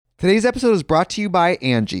Today's episode is brought to you by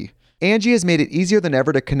Angie. Angie has made it easier than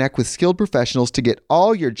ever to connect with skilled professionals to get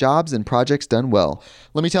all your jobs and projects done well.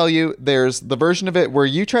 Let me tell you, there's the version of it where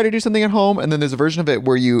you try to do something at home, and then there's a version of it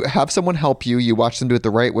where you have someone help you, you watch them do it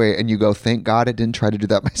the right way, and you go, thank God I didn't try to do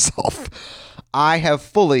that myself. I have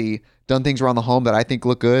fully done things around the home that I think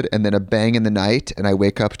look good, and then a bang in the night, and I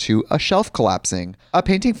wake up to a shelf collapsing, a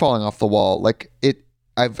painting falling off the wall.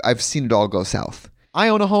 I've seen it all go south. I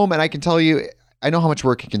own a home, and I can tell you, I know how much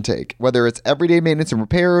work it can take. Whether it's everyday maintenance and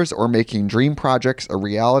repairs or making dream projects a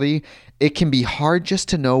reality, it can be hard just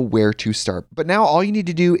to know where to start. But now all you need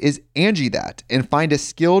to do is Angie that and find a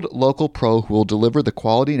skilled local pro who will deliver the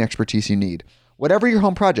quality and expertise you need. Whatever your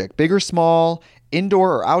home project, big or small,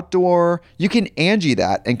 indoor or outdoor, you can Angie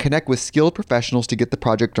that and connect with skilled professionals to get the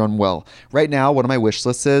project done well. Right now, one of my wish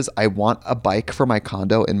lists is I want a bike for my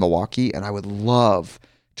condo in Milwaukee, and I would love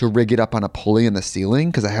to rig it up on a pulley in the ceiling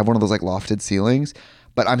because I have one of those like lofted ceilings,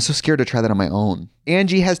 but I'm so scared to try that on my own.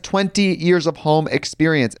 Angie has 20 years of home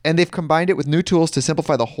experience, and they've combined it with new tools to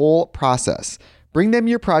simplify the whole process. Bring them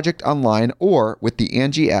your project online or with the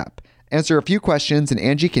Angie app. Answer a few questions and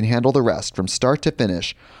Angie can handle the rest from start to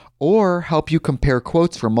finish, or help you compare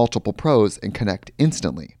quotes from multiple pros and connect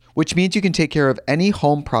instantly, which means you can take care of any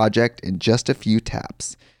home project in just a few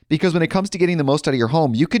taps. Because when it comes to getting the most out of your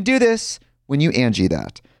home, you can do this when you Angie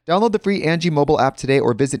that. Download the free Angie mobile app today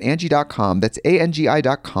or visit Angie.com. That's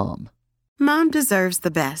ANGI.com. Mom deserves the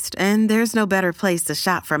best, and there's no better place to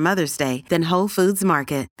shop for Mother's Day than Whole Foods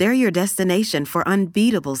Market. They're your destination for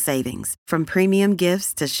unbeatable savings, from premium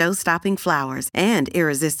gifts to show-stopping flowers and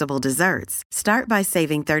irresistible desserts. Start by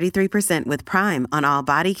saving 33% with Prime on all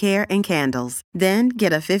body care and candles. Then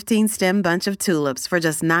get a 15-stem bunch of tulips for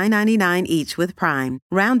just $9.99 each with Prime.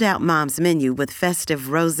 Round out Mom's menu with festive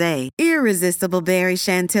rosé, irresistible berry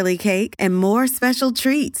chantilly cake, and more special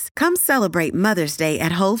treats. Come celebrate Mother's Day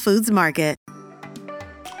at Whole Foods Market.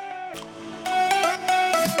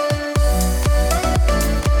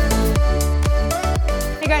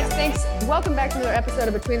 Hey guys, thanks. Welcome back to another episode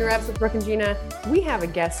of Between the Reps with Brooke and Gina. We have a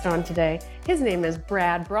guest on today. His name is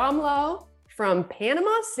Brad Bromlow from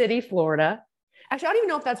Panama City, Florida. Actually, I don't even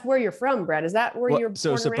know if that's where you're from, Brad. Is that where you're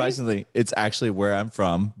So surprisingly, it's actually where I'm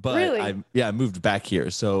from, but really? I moved back here.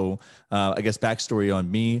 So I guess backstory on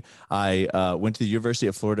me, I went to the University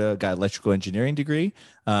of Florida, got an electrical engineering degree,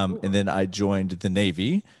 and then I joined the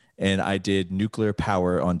Navy and I did nuclear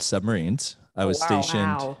power on submarines. I was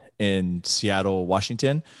stationed in Seattle,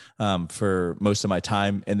 Washington, for most of my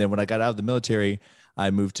time. And then when I got out of the military, I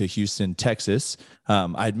moved to Houston, Texas.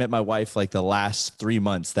 I had met my wife like the last 3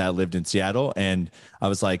 months that I lived in Seattle. And I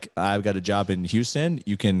was like, I've got a job in Houston.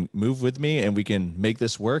 You can move with me and we can make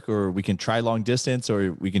this work, or we can try long distance,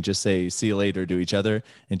 or we can just say, see you later to each other.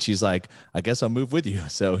 And she's like, I guess I'll move with you.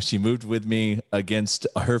 So she moved with me against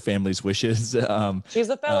her family's wishes. She's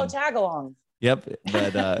a fellow tag along. Yep.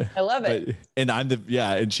 But I love it. And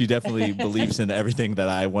and she definitely believes in everything that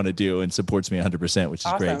I want to do and supports me 100%, which is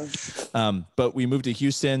awesome. great. But we moved to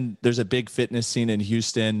Houston. There's a big fitness scene in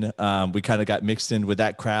Houston. We kind of got mixed in with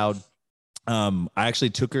that crowd. I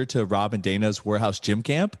actually took her to Rob and Dana's Warehouse Gym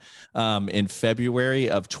Camp in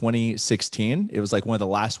February of 2016. It was like one of the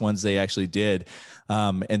last ones they actually did.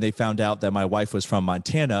 And they found out that my wife was from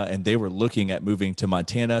Montana and they were looking at moving to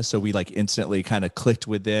Montana. So we like instantly kind of clicked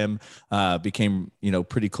with them, became,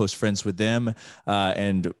 pretty close friends with them.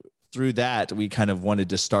 And through that, we kind of wanted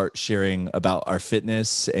to start sharing about our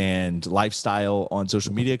fitness and lifestyle on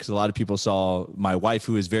social media, because a lot of people saw my wife,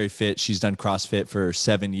 who is very fit. She's done CrossFit for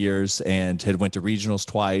 7 years and had went to regionals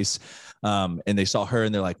twice. And they saw her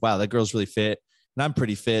and they're like, wow, that girl's really fit. And I'm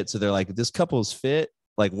pretty fit. So they're like, this couple's fit.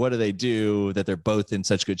 Like, what do they do that they're both in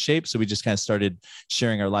such good shape? So we just kind of started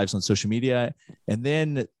sharing our lives on social media. And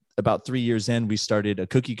then about 3 years in, we started a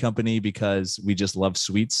cookie company because we just love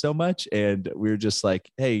sweets so much. And we were just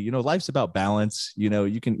like, hey, life's about balance.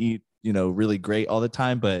 You can eat, really great all the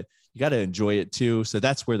time, but you got to enjoy it too. So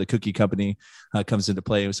that's where the cookie company comes into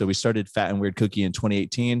play. So we started Fat and Weird Cookie in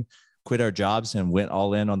 2018, quit our jobs and went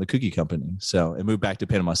all in on the cookie company. So and moved back to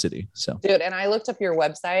Panama City. So dude, and I looked up your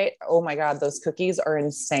website. Oh my God, those cookies are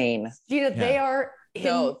insane. Gina, they are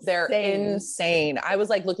they're insane. I was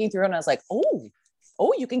like looking through and I was like, oh,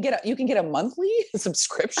 you can get a monthly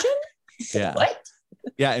subscription. Yeah. What?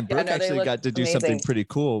 Yeah. And Brooke actually got to do something pretty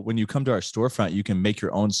cool. When you come to our storefront, you can make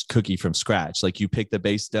your own cookie from scratch. Like you pick the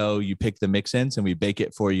base dough, you pick the mix-ins, and we bake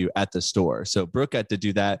it for you at the store. So Brooke got to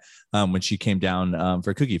do that when she came down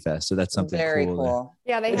for Cookie Fest. So that's something very cool.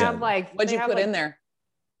 Yeah, they have like. What'd you put in there?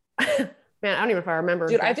 Man, I don't even know if I remember.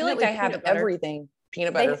 Dude, I feel like I have everything.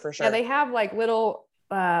 Peanut butter for sure. Yeah, they have like little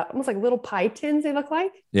almost like little pie tins, they look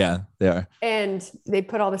like. Yeah, they are. And they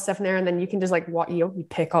put all this stuff in there, and then you can just like you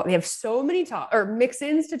pick all. They have so many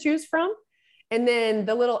mix-ins to choose from, and then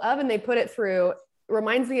the little oven they put it through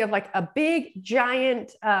reminds me of like a big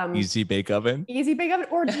giant Easy bake oven.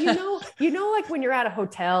 Or do you know like when you're at a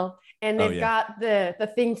hotel and they've got the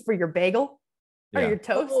thing for your bagel or your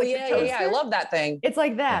toast. Oh, like yeah. I love that thing. It's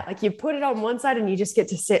like that. Like you put it on one side and you just get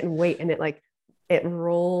to sit and wait, and it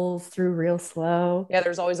rolls through real slow. Yeah,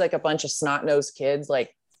 there's always like a bunch of snot-nosed kids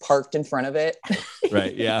like parked in front of it.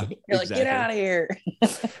 Right. Yeah. You're like, get out of here.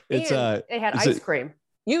 They had ice cream.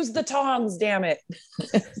 Use the tongs, damn it.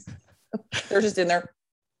 They're just in there.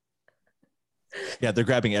 Yeah, they're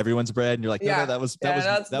grabbing everyone's bread, and you're like, no, that was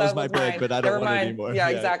my bread, but I don't want it anymore. Yeah,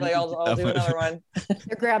 exactly. I'll do another one.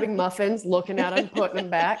 They're grabbing muffins, looking at them, putting them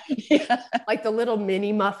back. Like the little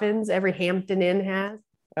mini muffins every Hampton Inn has.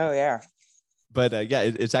 Oh yeah. But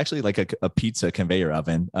it's actually like a pizza conveyor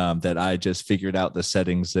oven that I just figured out the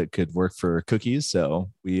settings that could work for cookies.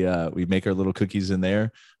 So we make our little cookies in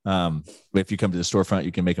there. If you come to the storefront,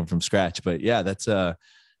 you can make them from scratch. But yeah,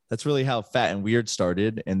 that's really how Fat and Weird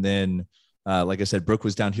started. And then, like I said, Brooke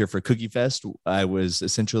was down here for Cookie Fest. I was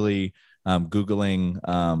essentially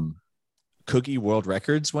Googling cookie world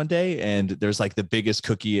records one day, and there's like the biggest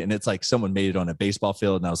cookie, and it's like someone made it on a baseball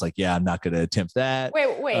field, and I was like, yeah, I'm not going to attempt that.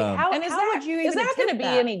 Wait, how would you even is that going to be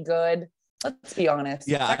any good? Let's be honest.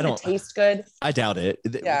 Yeah, I don't taste good. I doubt it.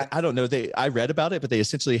 Yeah. I don't know. I read about it, but they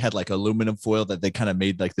essentially had like aluminum foil that they kind of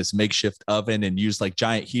made like this makeshift oven and used like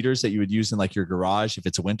giant heaters that you would use in like your garage if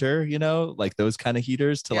it's winter, like those kind of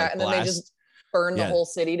heaters to like and blast. Then they just burn the whole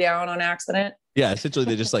city down on accident. Yeah, essentially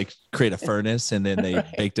they just like create a furnace and then they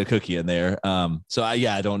baked a cookie in there. So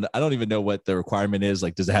I don't even know what the requirement is.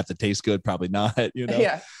 Like, does it have to taste good? Probably not.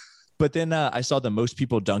 Yeah. But then I saw the most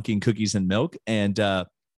people dunking cookies in milk, and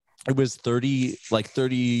it was 30,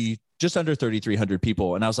 just under 3,300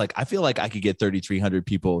 people. And I was like, I feel like I could get 3,300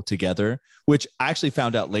 people together, which I actually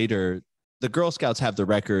found out later. The Girl Scouts have the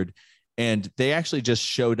record, and they actually just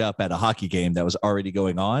showed up at a hockey game that was already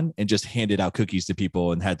going on and just handed out cookies to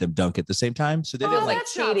people and had them dunk at the same time. So they didn't like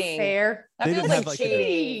cheating. Fair. They didn't have like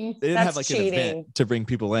cheating. They didn't have like an event to bring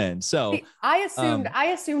people in. So see, I assumed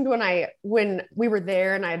when we were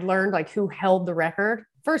there and I'd learned like who held the record.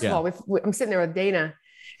 First of all, I'm sitting there with Dana,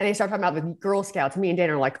 and they start talking about the Girl Scouts. Me and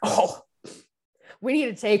Dana are like, oh, we need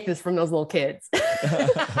to take this from those little kids.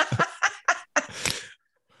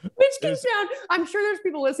 Which can sound, I'm sure there's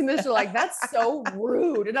people listening to this who are like, that's so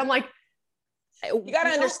rude. And I'm like, you got to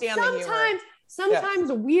understand the humor.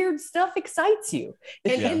 Sometimes weird stuff excites you.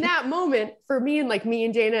 And in that moment, for me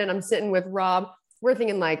and Dana, and I'm sitting with Rob, we're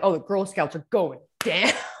thinking like, oh, the Girl Scouts are going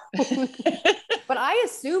down. But I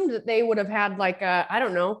assumed that they would have had like I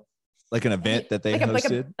don't know, like an event that they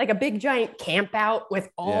hosted, like a big giant camp out with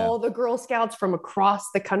all the Girl Scouts from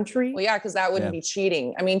across the country. Well, yeah, because that wouldn't be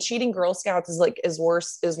cheating. I mean, cheating Girl Scouts is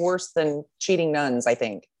worse than cheating nuns, I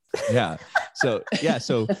think. Yeah.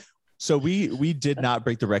 So we did not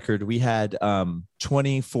break the record. We had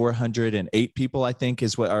 2,408 people, I think,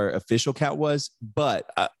 is what our official count was.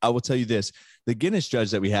 But I will tell you this: the Guinness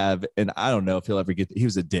judge that we have, and I don't know if he'll ever get. He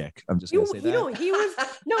was a dick. I'm just gonna say that.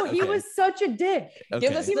 He was such a dick. Okay.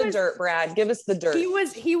 Give us the dirt, Brad. Give us the dirt. He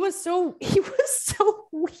was so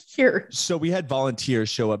weird. So we had volunteers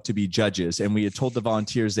show up to be judges, and we had told the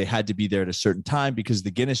volunteers they had to be there at a certain time because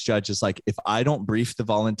the Guinness judge is like, if I don't brief the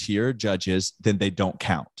volunteer judges, then they don't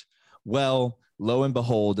count. Well, lo and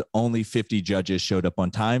behold, only 50 judges showed up on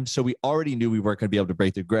time. So we already knew we weren't going to be able to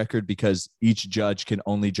break the record because each judge can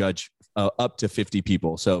only judge up to 50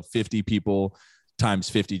 people. So 50 people times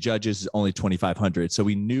 50 judges is only 2,500. So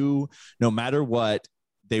we knew no matter what,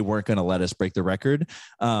 they weren't going to let us break the record.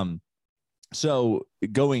 So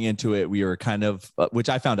going into it, we were kind of, which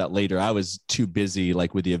I found out later, I was too busy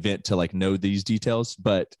like with the event to like know these details,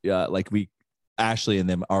 but Ashley and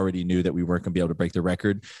them already knew that we weren't going to be able to break the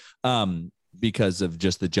record because of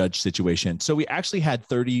just the judge situation. So we actually had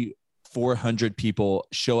 3,400 people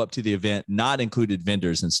show up to the event, not included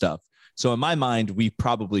vendors and stuff. So in my mind, we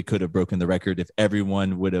probably could have broken the record if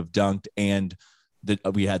everyone would have dunked and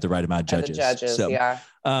we had the right amount of judges. But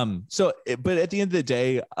at the end of the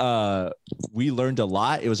day, we learned a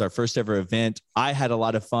lot. It was our first ever event. I had a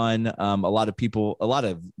lot of fun. A lot of people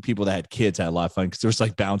that had kids had a lot of fun because there was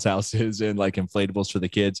like bounce houses and like inflatables for the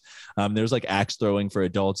kids. There was like axe throwing for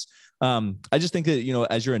adults. I just think that,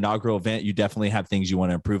 as your inaugural event, you definitely have things you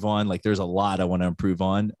want to improve on. Like there's a lot I want to improve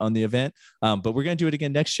on the event. But we're going to do it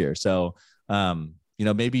again next year. So,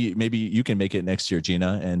 maybe you can make it next year,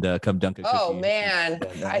 Gina, and come dunk a cookie. Oh man.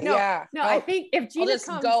 I think if Gina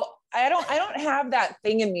comes, I don't have that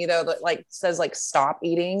thing in me though that like says like stop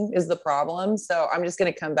eating is the problem. So I'm just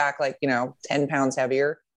gonna come back like 10 pounds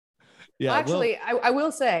heavier. Yeah. Actually, I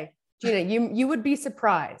will say, Gina, you would be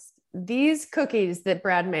surprised. These cookies that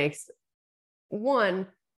Brad makes, one,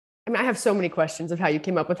 I mean, I have so many questions of how you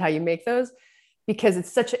came up with how you make those, because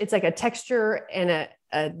it's like a texture and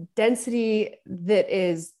a density that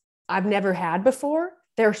is I've never had before.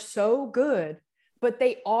 They're so good, but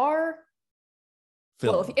they are.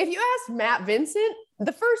 Well, if you ask Matt Vincent,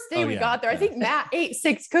 the first day we got there, I think Matt ate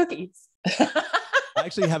 6 cookies. I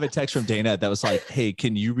actually have a text from Dana that was like, "Hey,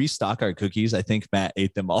 can you restock our cookies? I think Matt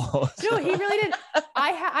ate them all." No, he really didn't.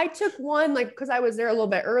 I took one because I was there a little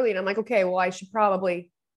bit early, and I'm like, okay, well, I should probably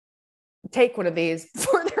take one of these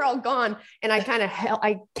before they're all gone. And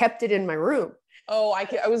I kept it in my room. Oh,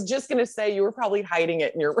 I was just gonna say you were probably hiding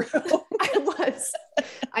it in your room. I was.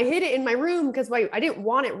 I hid it in my room because I didn't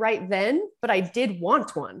want it right then, but I did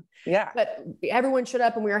want one. Yeah. But everyone showed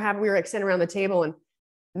up and we were like sitting around the table, and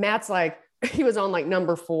Matt's like, he was on like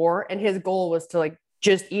number 4, and his goal was to like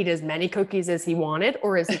just eat as many cookies as he wanted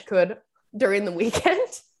or as he could during the weekend.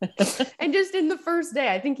 And just in the first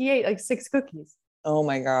day, I think he ate like 6 cookies. Oh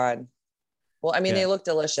my God. Well, I mean, they look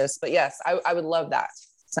delicious, but yes, I would love that.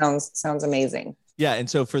 Sounds amazing. Yeah. And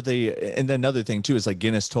so and then another thing too, is like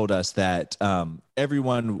Guinness told us that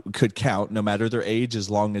everyone could count no matter their age, as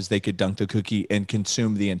long as they could dunk the cookie and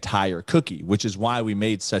consume the entire cookie, which is why we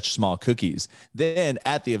made such small cookies. Then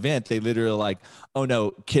at the event, they literally like, oh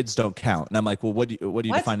no, kids don't count. And I'm like, well, what do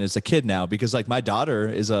you define as a kid now? Because like my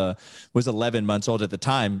daughter was 11 months old at the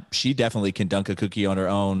time. She definitely can dunk a cookie on her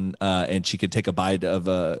own, and she could take a bite of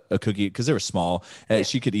a cookie because they were small.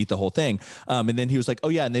 She could eat the whole thing. And then he was like, oh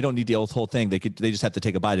yeah, and they don't need the whole thing. They just have to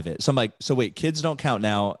take a bite of it. So I'm like, so wait, kids don't count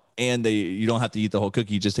now. And you don't have to eat the whole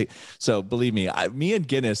cookie. You just take. So believe me, me and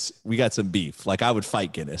Guinness, we got some beef. Like I would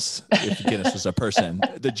fight Guinness if Guinness was a person.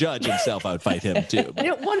 The judge himself, I would fight him too.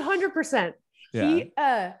 100%.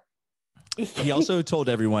 Yeah. He also told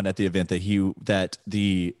everyone at the event that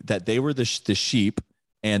they were the sheep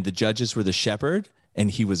and the judges were the shepherd,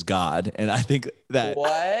 and he was God. And I think that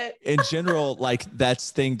in general, like that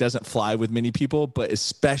thing doesn't fly with many people, but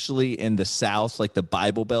especially in the South, like the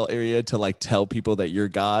Bible Belt area, to like tell people that you're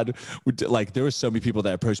God. Like there were so many people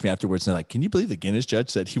that approached me afterwards and they're like, can you believe the Guinness judge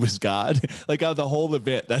said he was God? Like out of the whole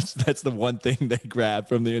event, that's the one thing they grabbed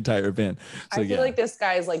from the entire event. So, I feel like this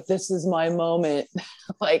guy's like, this is my moment.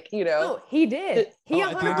 Like, No, he did. He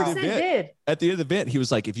 100% did. At the end of the event, he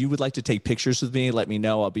was like, if you would like to take pictures with me, let me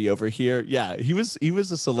know. I'll be over here. Yeah, he was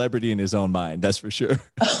a celebrity in his own mind. That's for sure.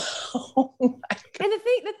 Oh my God. And the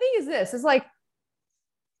thing is this, is like,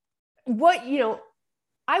 what,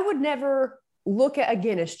 I would never look at a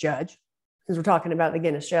Guinness judge, because we're talking about the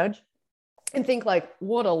Guinness judge, and think like,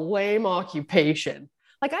 what a lame occupation.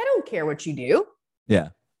 Like, I don't care what you do. Yeah.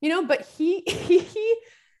 But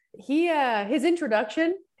his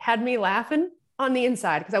introduction had me laughing on the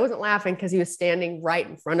inside, because I wasn't laughing because he was standing right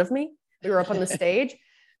in front of me. We were up on the stage,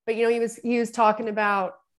 but he was talking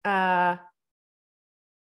about all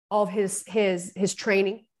of his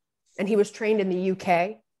training, and he was trained in the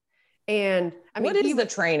UK. And I mean, what is the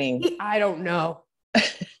training? I don't know.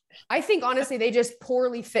 I think honestly, they just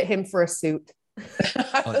poorly fit him for a suit.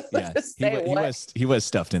 He was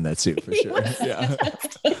stuffed in that suit for sure. Yeah.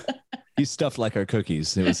 He's stuffed like our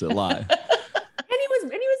cookies. It was a lot. And he was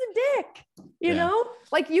a dick, you know,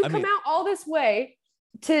 like come out all this way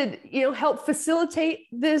to, help facilitate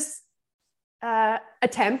this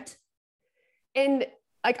attempt. And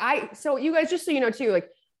like, so you guys, just so you know too, like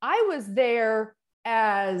I was there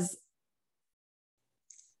as,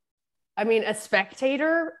 a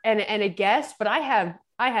spectator and a guest, but I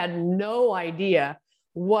had no idea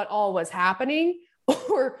what all was happening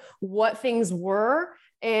or what things were.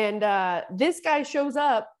 And this guy shows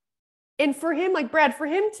up, and for him, like Brad, for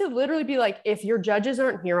him to literally be like, if your judges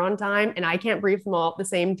aren't here on time and I can't brief them all at the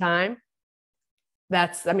same time,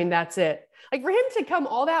 that's it. Like for him to come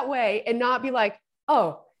all that way and not be like,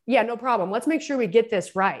 oh yeah, no problem. Let's make sure we get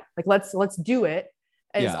this right. Like, let's do it.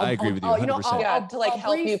 I agree with you 100%. To like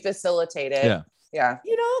help you facilitate it. Yeah.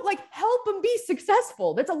 Like help him be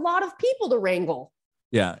successful. That's a lot of people to wrangle.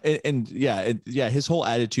 Yeah. His whole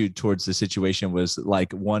attitude towards the situation was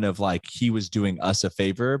like one of like, he was doing us a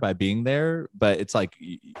favor by being there, but it's like,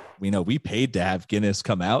 we paid to have Guinness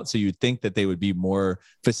come out. So you'd think that they would be more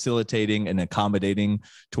facilitating and accommodating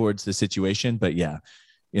towards the situation. But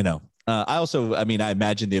I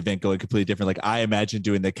imagine the event going completely different. Like I imagine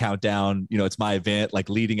doing the countdown, it's my event, like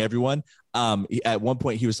leading everyone. At one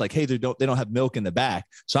point he was like, hey, they don't have milk in the back.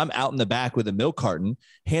 So I'm out in the back with a milk carton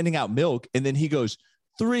handing out milk. And then he goes,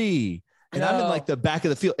 3, And I'm in like the back of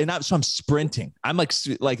the field, and I'm sprinting. I'm like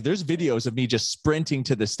there's videos of me just sprinting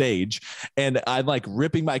to the stage, and I'm like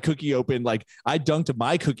ripping my cookie open. Like I dunked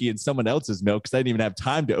my cookie in someone else's milk because I didn't even have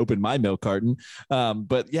time to open my milk carton.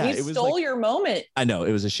 But yeah, it was stole your moment. I know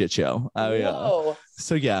it was a shit show. Whoa.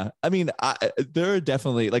 So yeah, I mean, there are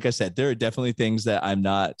definitely, like I said, there are definitely things that I'm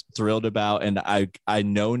not thrilled about, and I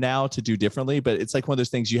know now to do differently. But it's like one of those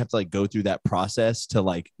things you have to like go through that process to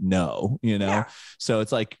like know, Yeah. So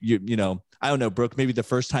it's like you know, I don't know, Brooke, maybe the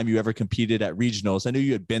first time you ever competed at regionals, I knew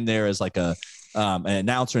you had been there as like an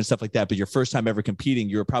announcer and stuff like that, but your first time ever competing,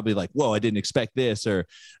 you were probably like, whoa, I didn't expect this, or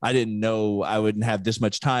I didn't know I wouldn't have this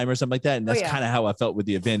much time or something like that. And that's kind of how I felt with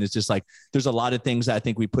the event. It's just like, there's a lot of things that I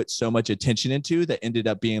think we put so much attention into that ended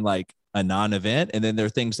up being like a non-event. And then there are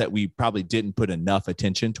things that we probably didn't put enough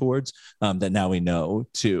attention towards that now we know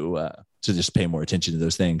to just pay more attention to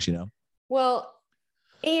those things, you know? Well,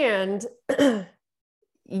 and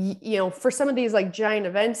you know, for some of these like giant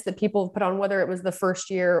events that people put on, whether it was the first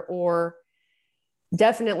year or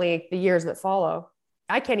definitely the years that follow,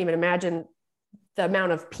 I can't even imagine the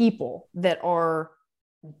amount of people that are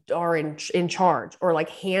in charge or like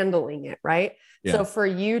handling it. Right. Yeah. So for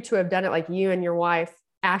you to have done it, like you and your wife,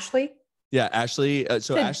 Ashley. Yeah. Ashley.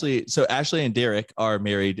 So Ashley and Derek are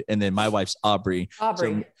married, and then my wife's Aubrey.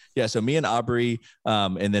 So me and Aubrey,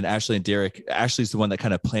 and then Ashley and Derek. Ashley's the one that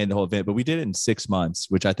kind of planned the whole event, but we did it in 6 months,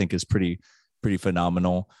 which I think is pretty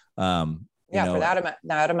phenomenal. For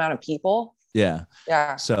that amount of people. Yeah.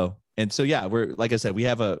 So yeah, we're, like I said,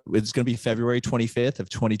 it's going to be February 25th of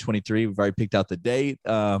 2023. We've already picked out the date.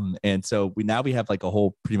 And so we have like a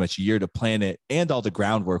whole pretty much year to plan it, and all the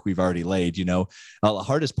groundwork we've already laid, you know. The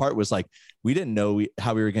hardest part was like, we didn't know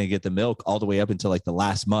how we were going to get the milk all the way up until like the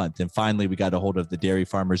last month. And finally we got a hold of the Dairy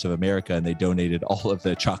Farmers of America, and they donated all of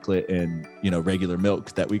the chocolate and, you know, regular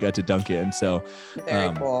milk that we got to dunk in. So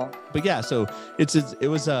very cool. But yeah, so it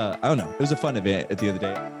was I don't know, it was a fun event at the end of the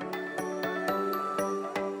day.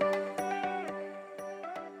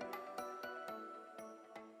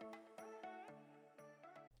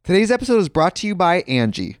 Today's episode is brought to you by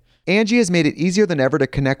Angie. Angie has made it easier than ever to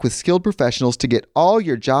connect with skilled professionals to get all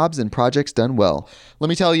your jobs and projects done well. Let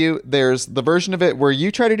me tell you, there's the version of it where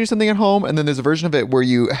you try to do something at home, and then there's a version of it where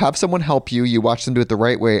you have someone help you, you watch them do it the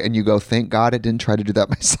right way, and you go, thank God I didn't try to do that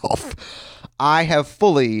myself. I have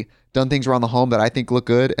fully done things around the home that I think look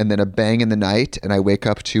good, and then a bang in the night, and I wake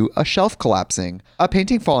up to a shelf collapsing, a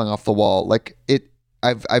painting falling off the wall. Like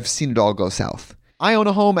I've seen it all go south. I own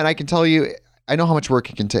a home, and I can tell you, I know how much work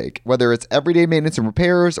it can take. Whether it's everyday maintenance and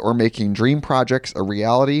repairs or making dream projects a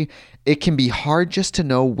reality, it can be hard just to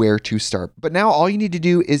know where to start. But now all you need to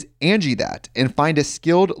do is Angie that and find a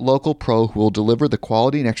skilled local pro who will deliver the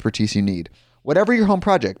quality and expertise you need. Whatever your home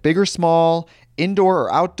project, big or small, indoor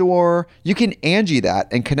or outdoor, you can Angie that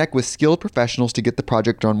and connect with skilled professionals to get the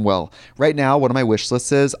project done well. Right now, one of my wish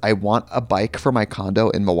lists is I want a bike for my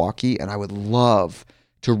condo in Milwaukee, and I would love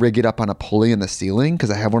to rig it up on a pulley in the ceiling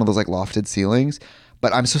because I have one of those like lofted ceilings,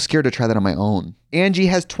 but I'm so scared to try that on my own. Angie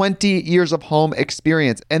has 20 years of home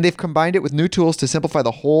experience, and they've combined it with new tools to simplify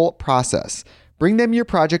the whole process. Bring them your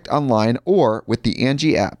project online or with the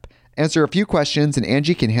Angie app. Answer a few questions and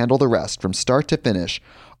Angie can handle the rest from start to finish,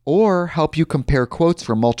 or help you compare quotes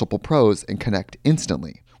from multiple pros and connect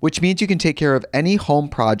instantly, which means you can take care of any home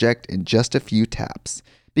project in just a few taps.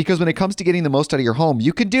 Because when it comes to getting the most out of your home,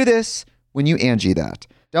 you can do this when you Angie that.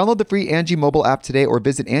 Download the free Angie mobile app today or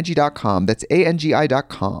visit Angie.com. That's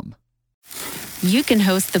ANGI.com. You can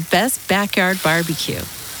host the best backyard barbecue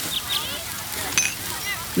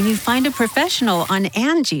when you find a professional on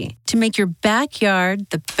Angie to make your backyard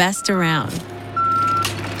the best around.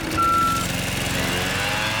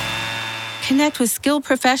 Connect with skilled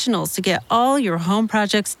professionals to get all your home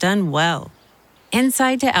projects done well.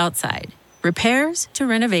 Inside to outside, repairs to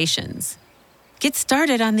renovations. Get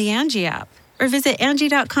started on the Angie app or visit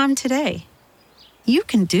Angie.com today. You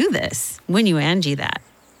can do this when you Angie that.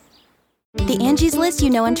 The Angie's List you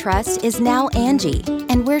know and trust is now Angie,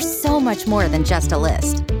 and we're so much more than just a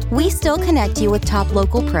list. We still connect you with top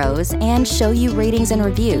local pros and show you ratings and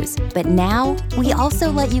reviews, but now we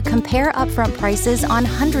also let you compare upfront prices on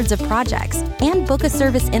hundreds of projects and book a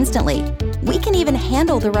service instantly. We can even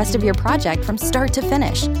handle the rest of your project from start to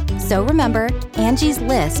finish. So remember, Angie's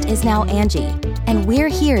List is now Angie, and we're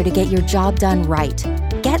here to get your job done right.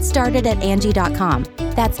 Get started at Angie.com.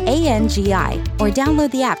 That's ANGI, or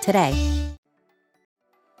download the app today.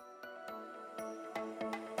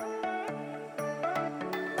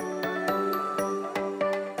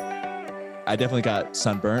 I definitely got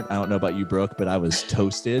sunburnt. I don't know about you, Brooke, but I was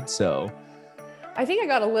toasted. So I think I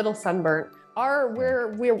got a little sunburnt.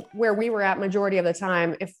 Where we were at majority of the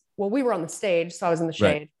time, if well, we were on the stage, so I was in the shade.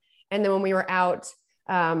 Right. And then when we were out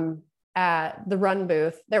at the run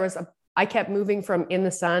booth, I kept moving from in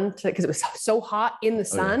the sun because it was so hot in the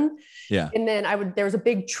sun. Yeah. And then there was a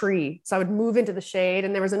big tree. So I would move into the shade,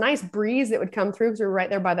 and there was a nice breeze that would come through because we were right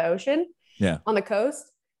there by the ocean on the coast.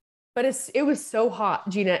 But it was so hot,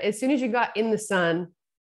 Gina. As soon as you got in the sun,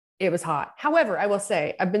 it was hot. However, I will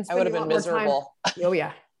say I've been spending more time. Oh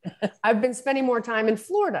yeah. I've been spending more time in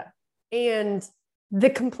Florida. And the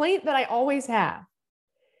complaint that I always have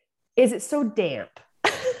is it's so damp.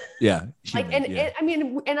 Yeah. And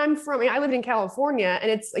I lived in California,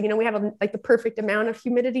 and it's, we have the perfect amount of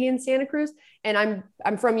humidity in Santa Cruz, and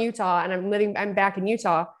I'm from Utah, and I'm back in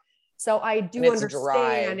Utah. So I do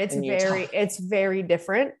understand it's very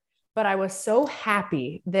different, but I was so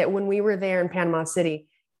happy that when we were there in Panama City,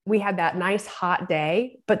 we had that nice hot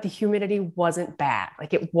day, but the humidity wasn't bad.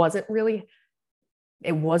 Like it wasn't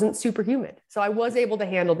super humid. So I was able to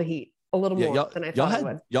handle the heat a little more than I thought I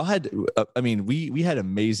would. Y'all had, we had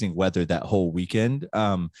amazing weather that whole weekend.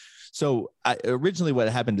 So originally what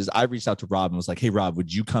happened is I reached out to Rob and was like, hey, Rob,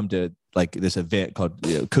 would you come to like this event called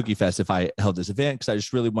Cookie Fest if I held this event? Because I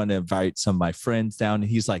just really want to invite some of my friends down. And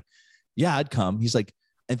he's like, yeah, I'd come. He's like,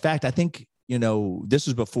 in fact, I think, this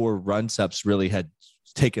was before Run Sups really had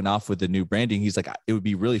taken off with the new branding. He's like, it would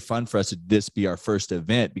be really fun for us to this be our first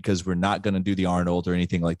event because we're not going to do the Arnold or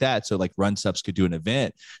anything like that. So like Run Sups could do an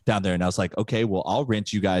event down there. And I was like, okay, well, I'll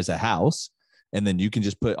rent you guys a house, and then you can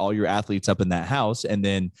just put all your athletes up in that house. And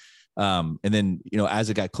then, as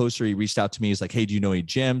it got closer, he reached out to me. He's like, hey, do you know any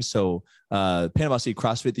gyms? So Panama City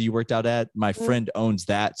CrossFit that you worked out at, my friend owns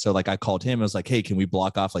that. So like I called him. I was like, hey, can we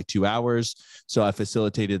block off like 2 hours? So I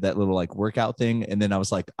facilitated that little like workout thing. And then I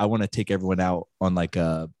was like, I want to take everyone out on like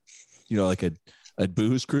a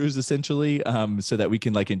booze cruise essentially, so that we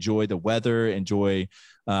can like enjoy the weather, enjoy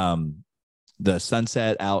the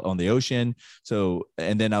sunset out on the ocean. So,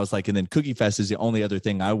 and then I was like, and then Cookie Fest is the only other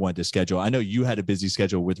thing I wanted to schedule. I know you had a busy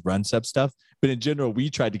schedule with Run Sub stuff, but in general,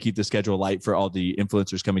 we tried to keep the schedule light for all the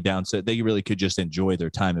influencers coming down so they really could just enjoy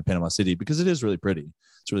their time in Panama City because it is really pretty.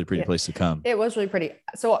 It's a really pretty place to come. It was really pretty.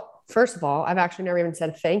 So first of all, I've actually never even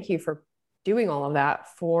said thank you for doing all of that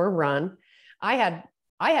for Run. I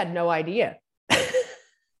had no idea.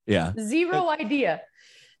 Yeah. Zero idea.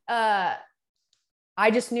 I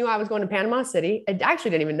just knew I was going to Panama City. I actually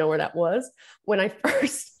didn't even know where that was when I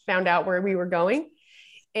first found out where we were going.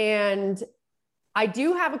 And I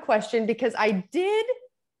do have a question because I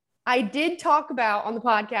did talk about on the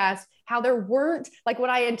podcast how there weren't like what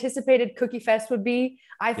I anticipated Cookie Fest would be.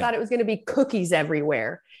 I thought it was going to be cookies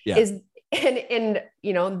everywhere. Yeah. And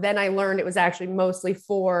then I learned it was actually mostly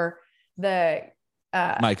for the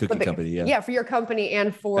my cookie company. Yeah. Yeah. For your company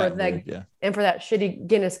and for and for that shitty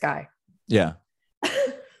Guinness guy. Yeah.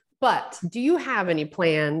 But do you have any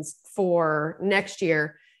plans for next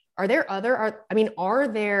year? Are there other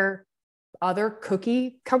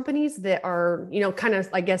cookie companies that are, kind of,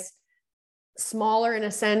 I guess, smaller in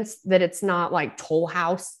a sense that it's not like Toll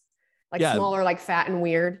House, smaller, like Fat and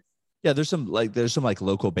Weird? Yeah, there's some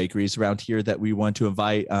local bakeries around here that we want to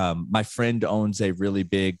invite. My friend owns a really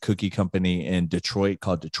big cookie company in Detroit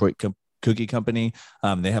called Detroit Cookie Company.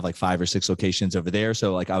 They have like 5 or 6 locations over there.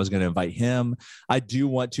 So like I was going to invite him. I do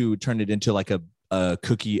want to turn it into like a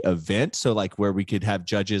cookie event. So like where we could have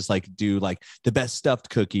judges like do like the best stuffed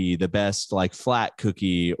cookie, the best like flat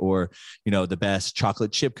cookie, or, the best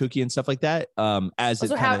chocolate chip cookie and stuff like that. As it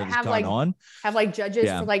kind of has gone on. Have like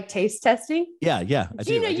judges for like taste testing. Yeah.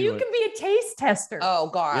 Gina, you can be a taste tester. Oh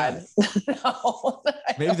God. Yeah. No.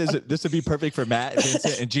 Maybe this would be perfect for Matt,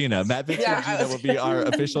 Vincent, and Gina. Matt, Vincent, and Gina will be our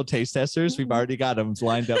official taste testers. We've already got them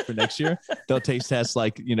lined up for next year. They'll taste test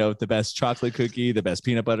like, the best chocolate cookie, the best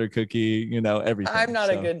peanut butter cookie, everything. I'm not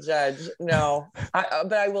a good judge. No,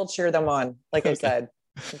 but I will cheer them on. Like I said,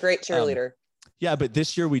 great cheerleader. Yeah, but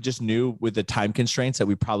this year we just knew with the time constraints that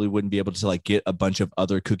we probably wouldn't be able to like get a bunch of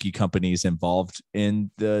other cookie companies involved in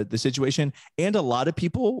the situation. And a lot of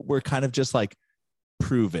people were kind of just like,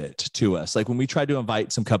 prove it to us. Like when we tried to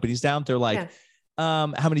invite some companies down, they're like, how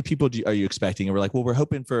many people are you expecting? And we're like, well, we're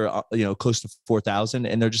hoping for, close to 4,000.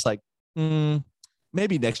 And they're just like,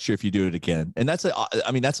 maybe next year if you do it again. And that's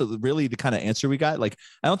really the kind of answer we got. Like,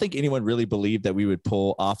 I don't think anyone really believed that we would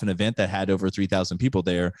pull off an event that had over 3,000 people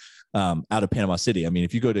there out of Panama City. I mean,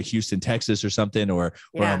 if you go to Houston, Texas or something, or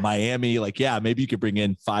Miami, like, maybe you could bring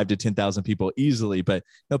in 5,000 to 10,000 people easily, but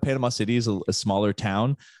Panama City is a smaller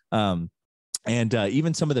town. And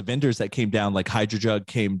even some of the vendors that came down, like HydroJug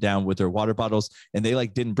came down with their water bottles, and they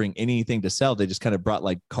like didn't bring anything to sell. They just kind of brought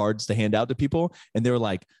like cards to hand out to people. And they were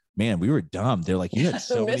like, man, we were dumb. They're like, you had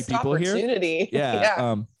so many people here.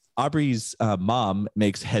 Yeah. Aubrey's mom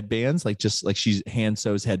makes headbands, like just like she hand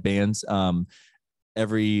sews headbands.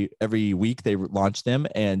 Every week they launch them,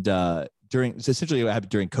 and essentially what happened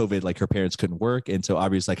during COVID, like her parents couldn't work, and so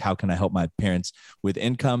Aubrey's like, how can I help my parents with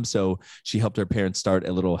income? So she helped her parents start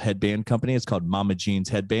a little headband company. It's called Mama Jean's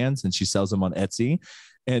Headbands, and she sells them on Etsy.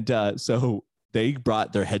 And so they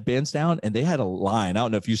brought their headbands down, and they had a line. I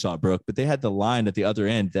don't know if you saw it, Brooke, but they had the line at the other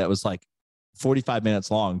end that was like 45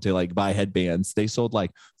 minutes long to like buy headbands. They sold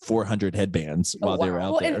like 400 headbands while they were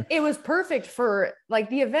out there. And it was perfect for like,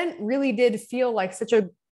 the event really did feel like such a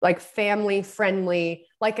like family friendly,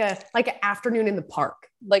 like an afternoon in the park.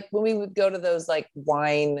 Like when we would go to those like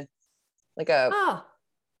wine, like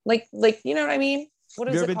you know what I mean? What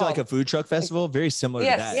is Have you ever it been called? to like a food truck festival? Very similar to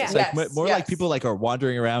that. Yeah, It's like more like people like are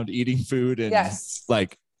wandering around eating food and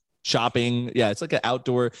like shopping. Yeah, it's like an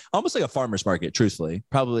outdoor, almost like a farmer's market, truthfully.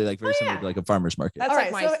 Probably like very similar to like a farmer's market. That's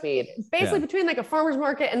like my speed. Basically between like a farmer's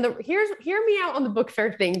market and hear me out on the book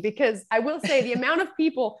fair thing, because I will say the amount of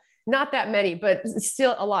people, not that many, but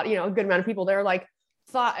still a lot, a good amount of people there like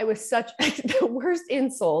thought it was such the worst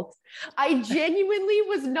insult. I genuinely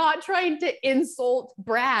was not trying to insult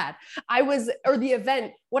Brad. Or the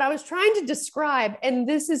event, what I was trying to describe, and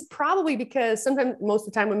this is probably because sometimes, most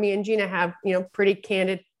of the time when me and Gina have, pretty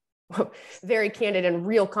candid, very candid and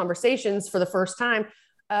real conversations for the first time,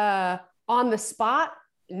 on the spot,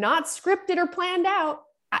 not scripted or planned out.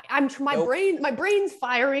 My brain's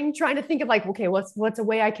firing, trying to think of like, okay, what's a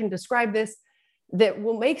way I can describe this that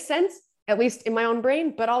will make sense, at least in my own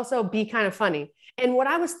brain, but also be kind of funny. And what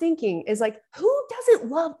I was thinking is like, who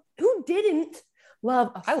didn't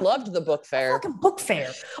love? I loved the book fair. Fucking book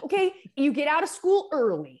fair. Okay, you get out of school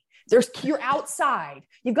early. You're outside.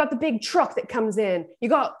 You've got the big truck that comes in. You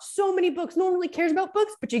got so many books. No one really cares about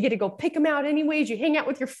books, but you get to go pick them out anyways. You hang out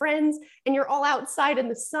with your friends, and you're all outside in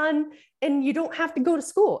the sun, and you don't have to go to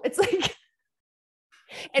school. It's like,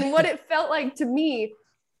 and what it felt like to me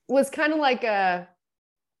was kind of like a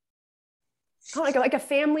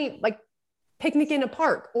family, like picnic in a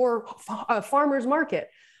park or a farmer's market,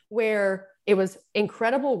 where it was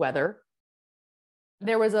incredible weather.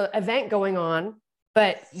 There was an event going on,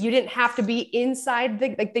 but you didn't have to be inside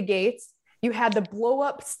the gates. You had the blow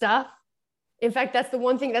up stuff. In fact, that's the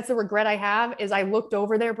one thing, that's the regret I have, is I looked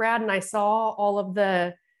over there, Brad, and I saw all of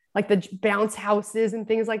the bounce houses and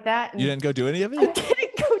things like that. And you didn't go do any of it? I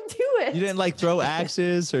didn't go do it. You didn't like throw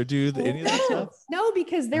axes or do any of that stuff? No,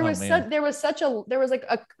 because there was like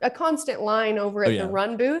a constant line over at the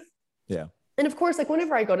run booth. Yeah. And of course, like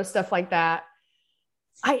whenever I go to stuff like that,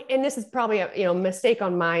 and this is probably a mistake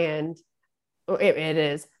on my end. It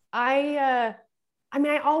is. I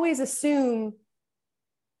always assume,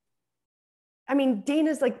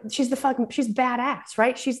 Dana's like, she's badass,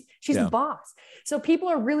 right? She's the boss. So people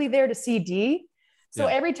are really there to see Dee. So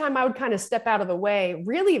every time I would kind of step out of the way,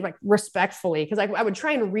 really like respectfully, because I would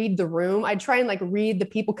try and read the room. I'd try and like read the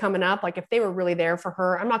people coming up. Like if they were really there for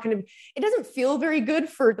her, it doesn't feel very good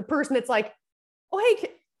for the person that's like, oh,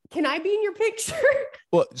 hey, can I be in your picture?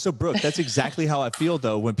 Well, so Brooke, that's exactly how I feel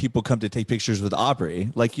though, when people come to take pictures with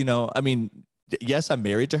Aubrey. Like, yes, I'm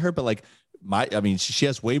married to her, but like she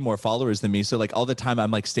has way more followers than me. So like all the time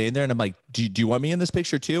I'm like staying there and I'm like, do you want me in this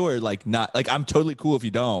picture too? Or like not, like, I'm totally cool if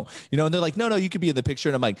you don't, and they're like, no, you could be in the picture.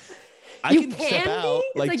 And I'm like, I can step out.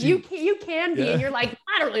 Like you can be. And you're like,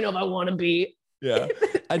 I don't really know if I want to be. Yeah,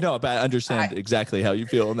 I know, but I understand exactly how you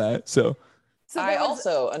feel on that. So I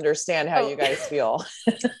also understand how you guys feel.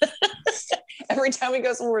 Every time we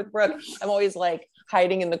go somewhere with Brooke, I'm always like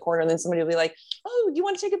hiding in the corner, and then somebody will be like, oh, do you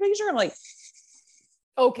want to take a picture? I'm like,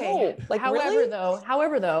 okay. No. Like,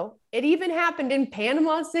 however though, it even happened in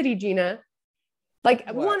Panama City, Gina. Like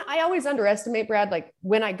I always underestimate, Brad, like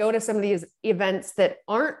when I go to some of these events that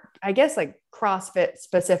aren't, I guess, like CrossFit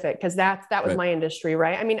specific, because that was my industry,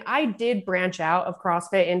 right? I did branch out of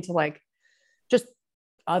CrossFit into like just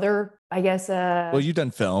other, I guess, well, you've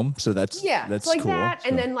done film, so that's like cool. That. So.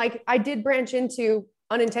 And then like I did branch into,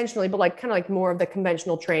 unintentionally, but like kind of like more of the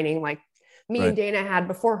conventional training, like me and Dana had,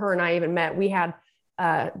 before her and I even met, we had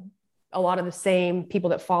a lot of the same people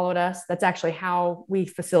that followed us. That's actually how we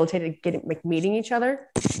facilitated meeting each other.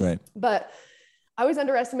 Right. But I always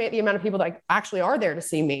underestimate the amount of people that actually are there to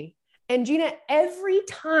see me. And Gina, every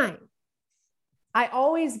time I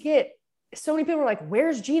always get so many people are like,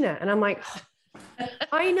 where's Gina? And I'm like,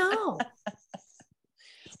 I know.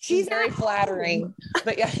 She's very flattering,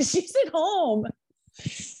 but yeah, she's at home.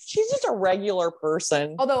 She's just a regular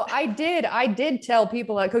person. Although I did tell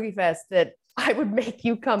people at Cookie Fest that I would make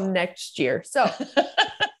you come next year. So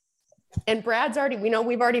And Brad's already,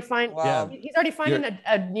 we've already Wow. he's already finding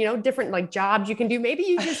a different like jobs you can do. Maybe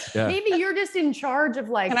you just, maybe you're just in charge of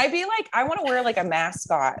like. Can I be like, I want to wear like a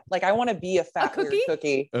mascot. Like I want to be a fat cookie? weird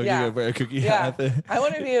cookie. Oh, Yeah. you wear a cookie Yeah. hat? I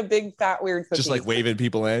want to be a big fat weird cookie. Just like waving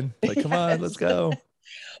people in. Like, come on, let's go.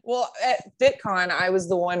 Well, at VidCon, I was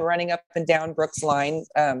the one running up and down Brooks Line,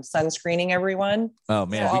 sunscreening everyone. Oh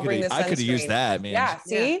man, So I'll bring the I could have used sunscreen. that, man. Yeah,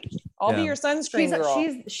 see? I'll be Yeah. your sunscreen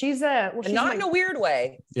girl. She's And not in a weird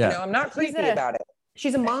way. Yeah. You know, I'm not creepy about it.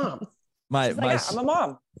 She's a mom. My I'm a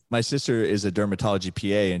mom. My sister is a dermatology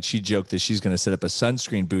PA, and she joked that she's going to set up a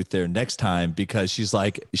sunscreen booth there next time because she's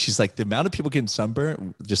like the amount of people getting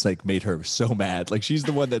sunburnt just like made her so mad. Like she's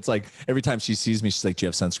the one that's like every time she sees me, she's like, "Do you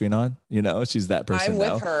have sunscreen on?" You know, she's that person. I'm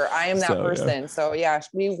with her. I am that person. So yeah,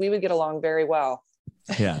 we would get along very well.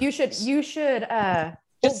 Yeah. You should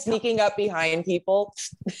Just sneaking up behind people.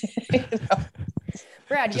 You know?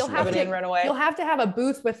 Brad, you'll have to run away. You'll have to have a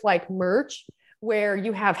booth with like merch where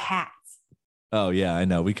you have hats. Oh yeah, I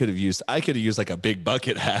know. I could have used like a big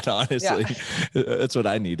bucket hat, honestly. Yeah. That's what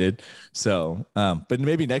I needed. So, but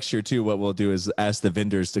maybe next year too, what we'll do is ask the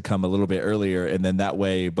vendors to come a little bit earlier. And then that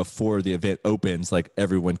way before the event opens, like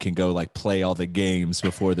everyone can go like play all the games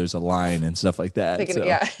before there's a line and stuff like that.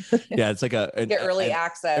 Yeah. It's like get early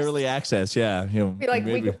access. Early access. Yeah. You know, like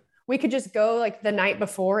we could just go like the night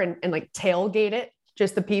before and like tailgate it.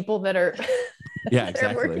 Just the people that are, yeah,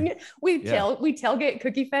 exactly. We tailgate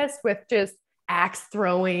Cookie Fest with just axe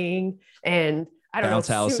throwing and I don't bounce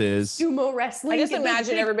know houses, sumo wrestling. I just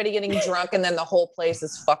imagine everybody getting drunk and then the whole place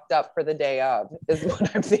is fucked up for the day of is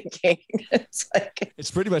what I'm thinking. It's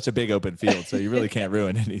pretty much a big open field, so you really can't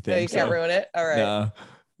ruin anything. No, you can't ruin it. All right.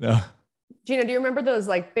 No. Gina, do you remember those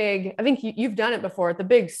like big? I think you've done it before. The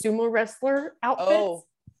big sumo wrestler outfits. Oh,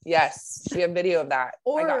 yes, we have video of that.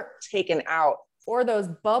 I got taken out. Or those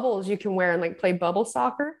bubbles you can wear and like play bubble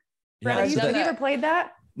soccer. Yeah, have you ever played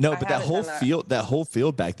that? No, but that whole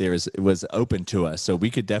field back there was open to us, so we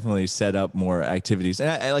could definitely set up more activities. And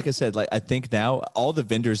I like I said, like I think now all the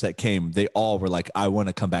vendors that came, they all were like, "I want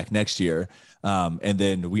to come back next year." And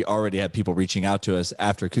then we already had people reaching out to us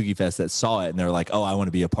after Cookie Fest that saw it, and they're like, "Oh, I want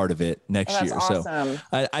to be a part of it next year." Awesome.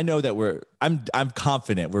 So I know that I'm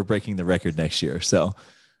confident we're breaking the record next year. So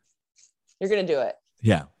you're gonna do it.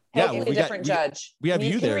 Yeah. Hopefully a different judge. We have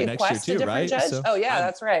you there next year too, right? So, oh yeah,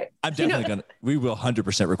 that's right. I'm definitely we will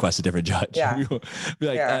 100% request a different judge. Yeah. We will be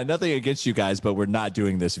like, nothing against you guys, but we're not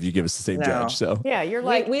doing this if you give us the same judge. So yeah, you're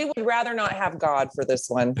like, we would rather not have God for this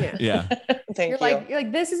one. Yeah. Thank you. You're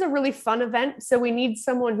like, this is a really fun event. So we need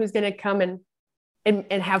someone who's going to come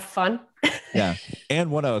and have fun. Yeah.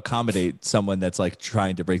 And want to accommodate someone that's like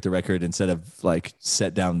trying to break the record instead of like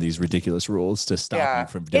set down these ridiculous rules to stop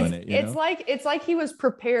you from doing it. It's like he was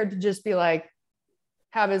prepared to just be like,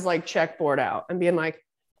 have his like checkboard out and being like,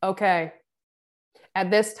 okay,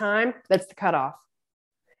 at this time, that's the cutoff.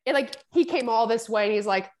 And like, he came all this way and he's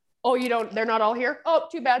like, oh, they're not all here. Oh,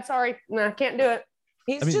 too bad. Sorry. Nah, can't do it.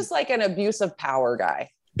 He's just like an abuse of power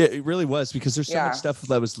guy. It really was, because there's so much stuff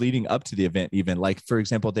that was leading up to the event. Even like, for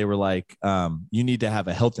example, they were like, you need to have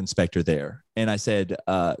a health inspector there. And I said,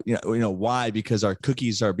 you know, why? Because our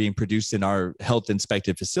cookies are being produced in our health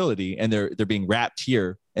inspected facility and they're being wrapped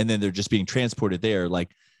here and then they're just being transported there.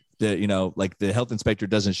 Like the health inspector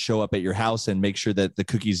doesn't show up at your house and make sure that the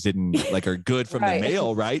cookies are good from the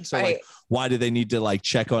mail. Right. So like, why do they need to like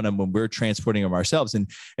check on them when we're transporting them ourselves? And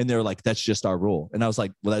they're like, that's just our rule. And I was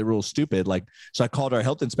like, well, that rule's stupid. Like, so I called our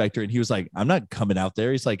health inspector and he was like, I'm not coming out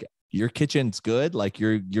there. He's like, your kitchen's good. Like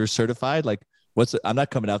you're certified. Like, I'm not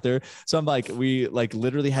coming out there. So I'm like, we like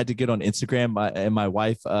literally had to get on Instagram and my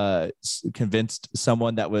wife convinced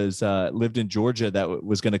someone that was lived in Georgia that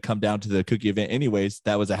was going to come down to the cookie event anyways.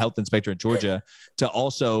 That was a health inspector in Georgia to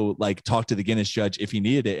also like talk to the Guinness judge if he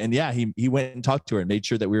needed it. And yeah, he went and talked to her and made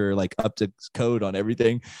sure that we were like up to code on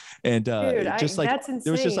everything. And that's insane.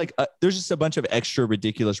 There was just like, there's just a bunch of extra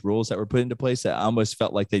ridiculous rules that were put into place that I almost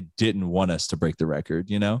felt like they didn't want us to break the record,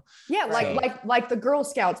 you know? Yeah. Like the Girl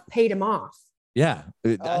Scouts paid him off. Yeah. I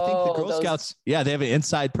think the Girl Scouts, they have an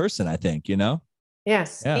inside person, I think, you know?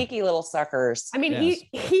 Yes. Sneaky little suckers. I mean,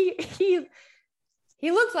 he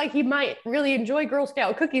looks like he might really enjoy Girl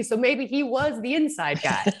Scout cookies. So maybe he was the inside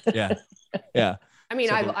guy. Yeah. Yeah. I mean,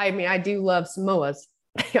 I do love Samoas.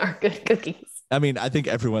 They are good cookies. I mean, I think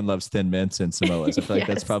everyone loves Thin Mints and Samoas. I feel like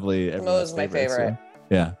that's probably Samoa's my favorite. So,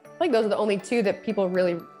 yeah. I think those are the only two that people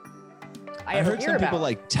really I heard some people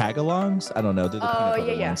like tagalongs. I don't know. They're the peanut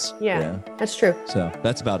butter ones. Yeah, that's true. So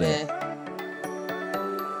that's about it.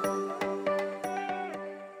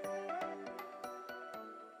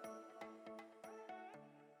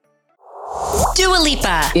 Dua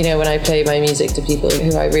Lipa. You know, when I play my music to people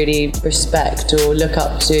who I really respect or look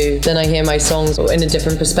up to, then I hear my songs in a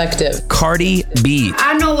different perspective. Cardi B.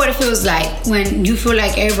 I know what it feels like when you feel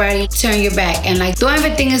like everybody turn your back and like don't ever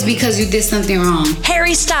think it's because you did something wrong.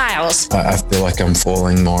 Harry Styles. I feel like I'm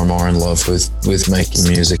falling more and more in love with making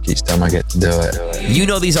music each time I get to do it. You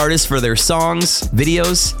know these artists for their songs,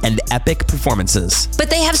 videos, and epic performances. But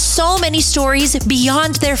they have so many stories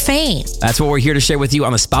beyond their fame. That's what we're here to share with you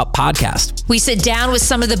on the Spout Podcast. We sit down with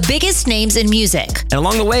some of the biggest names in music. And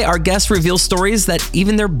along the way, our guests reveal stories that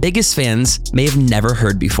even their biggest fans may have never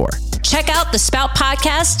heard before. Check out the Spout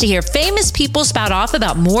Podcast to hear famous people spout off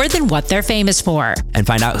about more than what they're famous for. And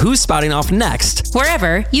find out who's spouting off next,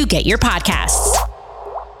 wherever you get your podcasts.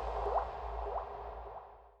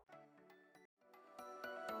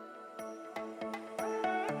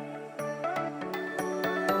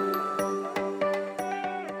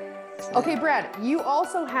 Okay, Brad, you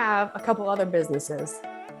also have a couple other businesses.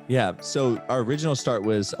 Yeah. So our original start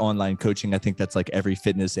was online coaching. I think that's like every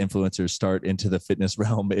fitness influencer start into the fitness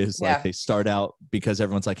realm is like they start out because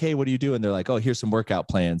everyone's like, hey, what do you do? And they're like, oh, here's some workout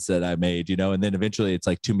plans that I made, you know, and then eventually it's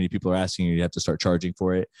like too many people are asking you, you have to start charging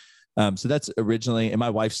for it. So that's originally, and my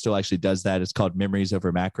wife still actually does that. It's called Memories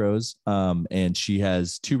Over Macros. And she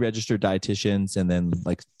has 2 registered dietitians and then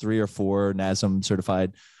like 3 or 4 NASM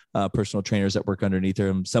certified personal trainers that work underneath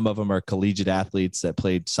them. Some of them are collegiate athletes that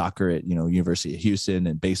played soccer at, you know, University of Houston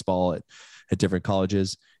and baseball at different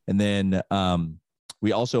colleges. And then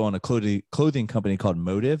we also own a clothing company called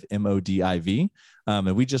Motive, MODIV.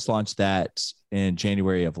 And we just launched that in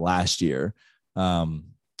January of last year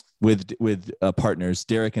with partners.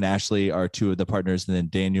 Derek and Ashley are 2 of the partners, and then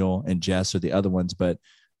Daniel and Jess are the other ones. But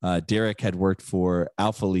Derek had worked for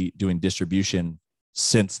Alpha Elite doing distribution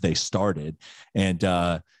since they started. And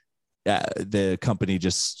the company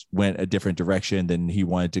just went a different direction than he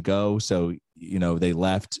wanted to go. So, you know, they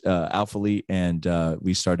left Alpha Elite and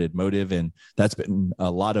we started Motive, and that's been a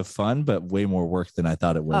lot of fun, but way more work than I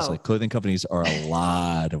thought it was. Like clothing companies are a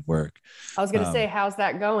lot of work. I was going to say, how's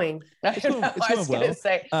that going? I was going to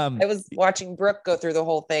say, I was watching Brooke go through the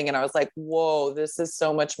whole thing and I was like, whoa, this is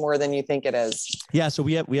so much more than you think it is. Yeah. So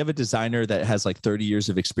we have a designer that has like 30 years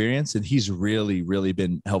of experience, and he's really, really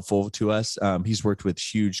been helpful to us. He's worked with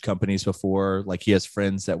huge companies before. Like he has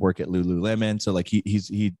friends that work at Lululemon. So like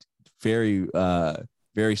he's very,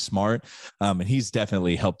 very smart. And he's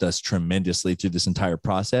definitely helped us tremendously through this entire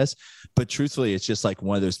process. But truthfully, it's just like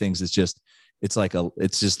one of those things. It's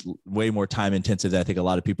just way more time intensive than I think a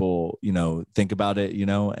lot of people, you know, think about it, you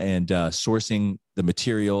know, and sourcing the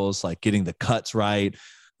materials, like getting the cuts right.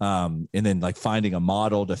 And then like finding a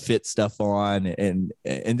model to fit stuff on. And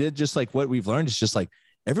then just like what we've learned is just like,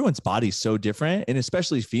 everyone's body's so different, and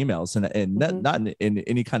especially females, and not in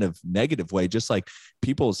any kind of negative way, just like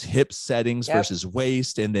people's hip settings versus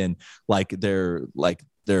waist, and then like their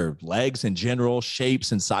legs in general,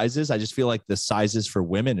 shapes and sizes. I just feel like the sizes for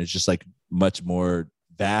women is just like much more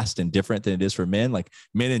vast and different than it is for men. Like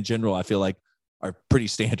men in general, I feel like are pretty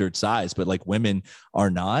standard size, but like women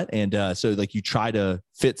are not. And so like you try to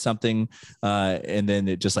fit something and then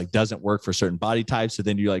it just like doesn't work for certain body types. So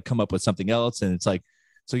then you like come up with something else, and it's like,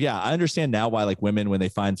 so yeah, I understand now why like women, when they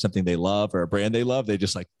find something they love or a brand they love, they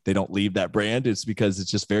just like, they don't leave that brand. It's because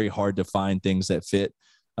it's just very hard to find things that fit,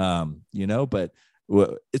 you know, but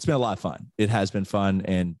it's been a lot of fun. It has been fun,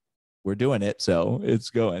 and we're doing it. So it's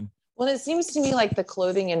going. Well, it seems to me like the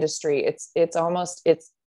clothing industry,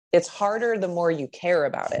 it's harder the more you care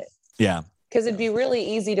about it. Yeah. Because it'd be really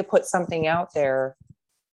easy to put something out there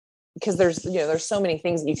because there's so many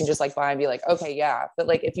things that you can just like buy and be like, okay, yeah. But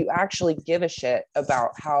like, if you actually give a shit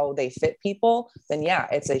about how they fit people, then yeah,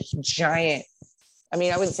 it's a giant, I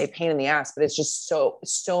mean, I wouldn't say pain in the ass, but it's just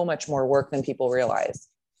so much more work than people realize.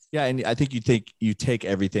 Yeah. And I think you take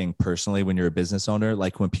everything personally when you're a business owner.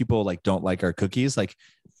 Like when people like don't like our cookies, like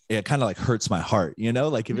it kind of like hurts my heart, you know,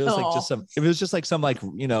 like if it was like if it was just like some, like,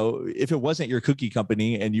 you know, if it wasn't your cookie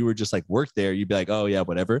company and you were just like worked there, you'd be like, oh yeah,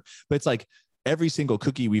 whatever. But it's like, every single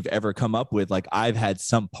cookie we've ever come up with, like I've had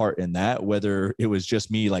some part in that, whether it was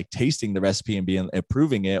just me like tasting the recipe and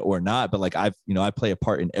approving it or not. But like I play a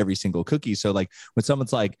part in every single cookie. So like when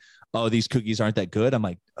someone's like, oh, these cookies aren't that good, I'm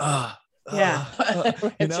like,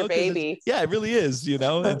 it's your baby. It really is, you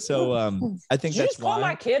know? And so I think Did that's you just call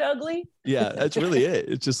my kid ugly? Yeah, that's really it.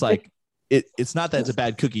 It's just like, it's not that it's a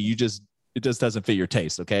bad cookie. It just doesn't fit your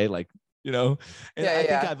taste. Okay. Like, you know, and I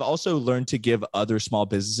think I've also learned to give other small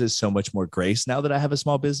businesses so much more grace now that I have a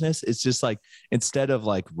small business. It's just like, instead of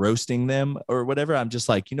like roasting them or whatever, I'm just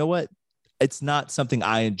like, you know what? It's not something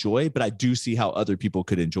I enjoy, but I do see how other people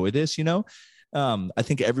could enjoy this, you know? I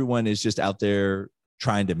think everyone is just out there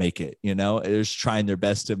trying to make it, they're just trying their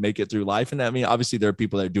best to make it through life. And I mean, obviously there are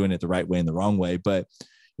people that are doing it the right way and the wrong way, but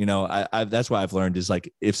that's what I've learned is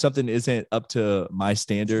like, if something isn't up to my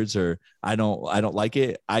standards or I don't like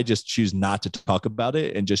it, I just choose not to talk about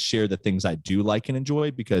it and just share the things I do like and enjoy,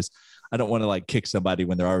 because I don't want to like kick somebody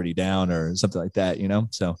when they're already down or something like that,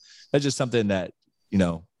 So that's just something that,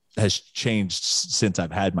 has changed since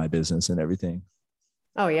I've had my business and everything.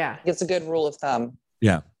 Oh yeah. It's a good rule of thumb.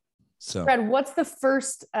 Yeah. So Brad, what's the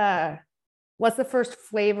first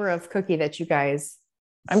flavor of cookie that you guys?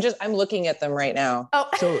 I'm looking at them right now.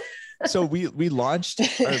 Oh, so we launched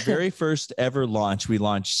our very first ever launch. We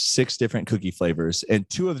launched 6 different cookie flavors, and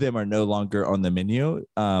 2 of them are no longer on the menu.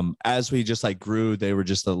 As we just like grew, they were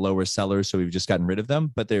just the lower sellers, so we've just gotten rid of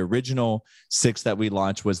them. But the original 6 that we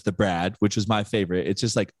launched was the Brad, which was my favorite. It's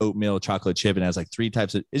just like oatmeal chocolate chip, and it has like 3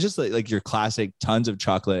 types of. It's just like your classic tons of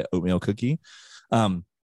chocolate oatmeal cookie.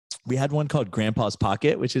 We had one called Grandpa's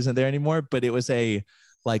Pocket, which isn't there anymore, but it was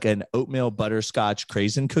like an oatmeal butterscotch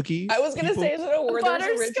craisin cookie. I was gonna say, is it a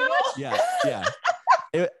Werther's original? Yeah.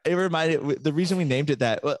 It reminded, the reason we named it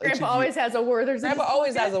that. Well, Grandpa always has a Werther's. Grandpa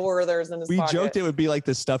always has a Werther's in his pocket. We joked it would be like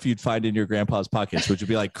the stuff you'd find in your grandpa's pockets, which would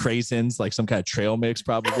be like craisins, like some kind of trail mix,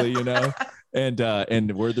 probably,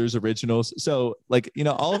 and Werther's originals. So like,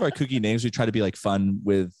 all of our cookie names, we try to be like fun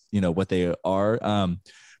with, what they are.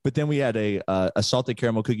 But then we had a salted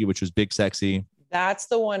caramel cookie, which was Big Sexy. That's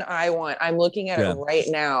the one I want. I'm looking at it right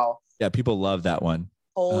now. Yeah, people love that one.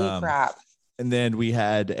 Holy crap. And then we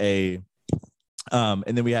had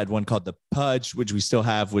one called the Pudge, which we still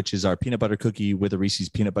have, which is our peanut butter cookie with a Reese's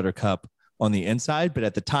peanut butter cup on the inside. But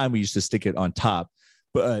at the time we used to stick it on top,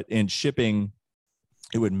 but in shipping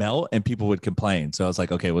it would melt and people would complain. So I was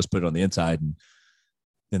like, okay, let's put it on the inside and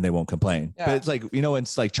then they won't complain. Yeah. But it's like,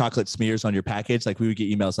 it's like chocolate smears on your package. Like we would get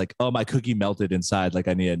emails like, oh, my cookie melted inside. Like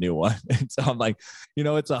I need a new one. And so I'm like,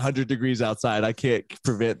 it's 100 degrees outside. I can't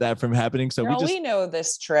prevent that from happening. So we know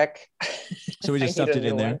this trick. So we just stuffed it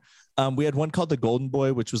in there. We had one called the Golden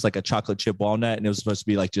Boy, which was like a chocolate chip walnut. And it was supposed to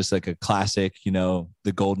be like, just like a classic,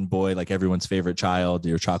 the Golden Boy, like everyone's favorite child,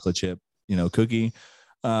 your chocolate chip, cookie.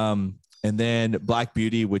 And then Black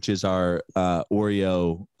Beauty, which is our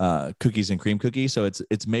Oreo cookies and cream cookie. So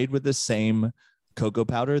it's made with the same cocoa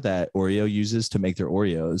powder that Oreo uses to make their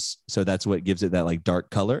Oreos. So that's what gives it that like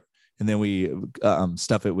dark color. And then we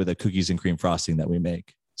stuff it with a cookies and cream frosting that we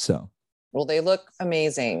make. So, well, they look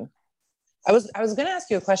amazing. I was going to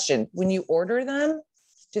ask you a question. When you order them,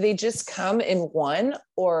 do they just come in one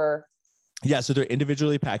or? Yeah, so they're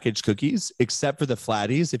individually packaged cookies, except for the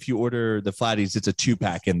Flatties. If you order the Flatties, it's a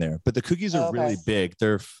 2-pack in there. But the cookies are really big.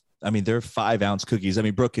 They're 5-ounce cookies. I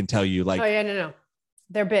mean, Brooke can tell you like. Oh yeah, no,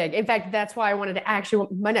 they're big. In fact, that's why I wanted to actually.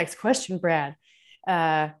 My next question, Brad.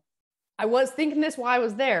 I was thinking this while I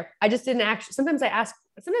was there. I just didn't actually. Sometimes I ask.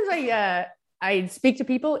 Sometimes I speak to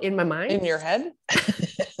people in my mind. In your head.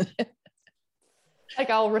 Like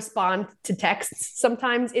I'll respond to texts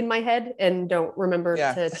sometimes in my head and don't remember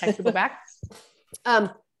to text people back.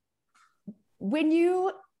 When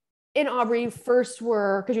you and Aubrey first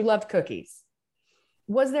were, because you loved cookies,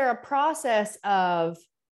 was there a process of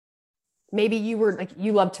maybe you were like,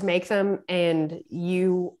 you loved to make them and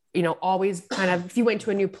you always kind of, if you went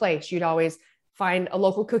to a new place, you'd always find a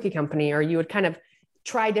local cookie company, or you would kind of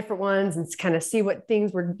try different ones and kind of see what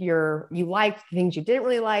things were you liked, things you didn't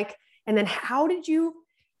really like. And then how did you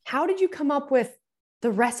come up with the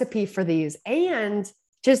recipe for these and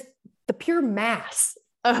just the pure mass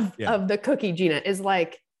of the cookie, Gina, is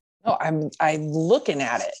like, oh, I'm looking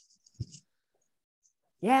at it.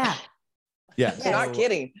 Yeah. Yeah. I'm not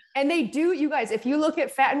kidding. And they do, you guys, if you look at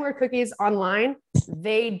Fat and Weird cookies online,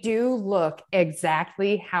 they do look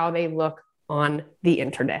exactly how they look on the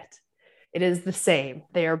internet. It is the same.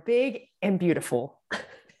 They are big and beautiful.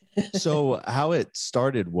 So how it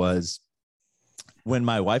started was when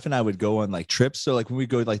my wife and I would go on like trips. So like when we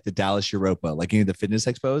go to like the Dallas Europa, like any of the fitness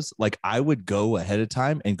expos, like I would go ahead of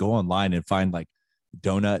time and go online and find like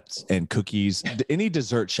donuts and cookies, any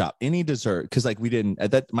dessert shop, any dessert. Cause like we didn't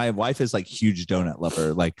at that, my wife is like huge donut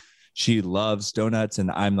lover. Like she loves donuts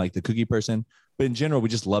and I'm like the cookie person, but in general, we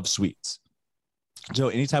just love sweets. So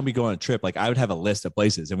anytime we go on a trip, like I would have a list of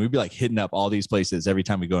places and we'd be like hitting up all these places every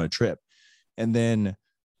time we go on a trip. And then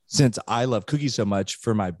since I love cookies so much,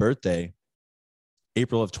 for my birthday,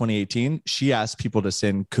 April of 2018, she asked people to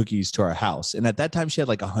send cookies to our house. And at that time, she had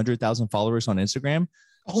like 100,000 followers on Instagram.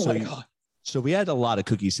 Oh my God. So we had a lot of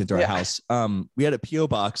cookies sent to our house. We had a PO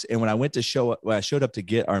box. And when I showed up to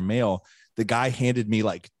get our mail, the guy handed me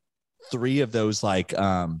like 3 of those like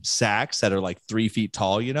sacks that are like 3 feet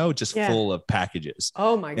tall, you know, just full of packages.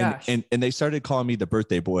 Oh my gosh. And they started calling me the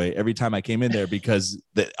birthday boy every time I came in there because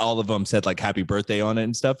all of them said like happy birthday on it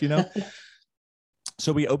and stuff, you know?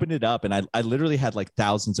 So we opened it up and I literally had like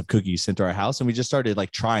thousands of cookies sent to our house and we just started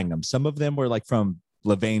like trying them. Some of them were like from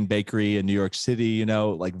Levain Bakery in New York City, you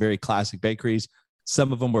know, like very classic bakeries.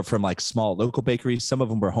 Some of them were from like small local bakeries. Some of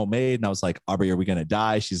them were homemade. And I was like, Aubrey, are we going to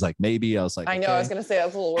die? She's like, maybe. I was like, I know. okay. I was going to say I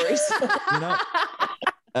was a little worried.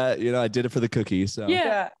 You know, I did it for the cookies. So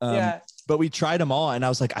yeah. But we tried them all. And I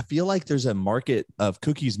was like, I feel like there's a market of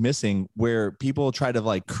cookies missing where people try to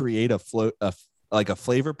like create a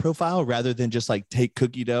flavor profile rather than just like take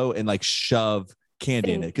cookie dough and like shove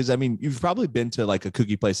candy in it. Cause I mean, you've probably been to like a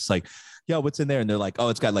cookie place. It's like, yo, what's in there? And they're like, oh,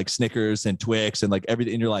 it's got like Snickers and Twix and like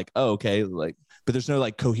everything. And you're like, oh, okay. Like, but there's no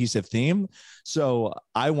like cohesive theme. So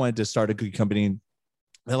I wanted to start a cookie company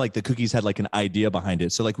that like the cookies had like an idea behind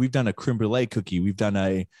it. So like we've done a creme brulee cookie. We've done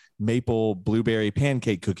a maple blueberry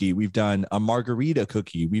pancake cookie. We've done a margarita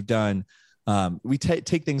cookie. We've done, we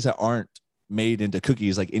take things that aren't made into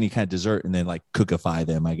cookies, like any kind of dessert, and then like cookify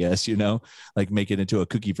them, I guess, you know, like make it into a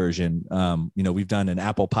cookie version. You know, we've done an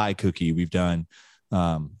apple pie cookie. We've done,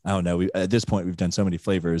 I don't know. At this point, we've done so many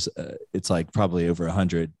flavors. It's like probably over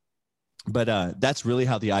 100. But that's really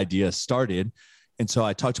how the idea started. And so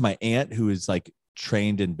I talked to my aunt who is like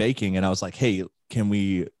trained in baking. And I was like, hey, can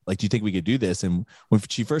we, like, do you think we could do this? And when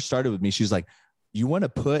she first started with me, she was like, you want to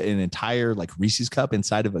put an entire like Reese's cup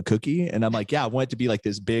inside of a cookie? And I'm like, yeah, I want it to be like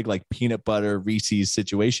this big, like peanut butter Reese's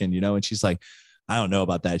situation, you know? And she's like, I don't know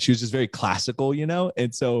about that. She was just very classical, you know?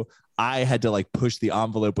 And so I had to like push the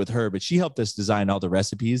envelope with her, but she helped us design all the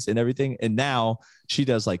recipes and everything. And now she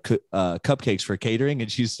does like cupcakes for catering.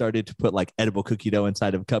 And she's started to put like edible cookie dough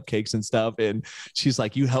inside of cupcakes and stuff. And she's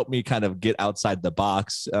like, you helped me kind of get outside the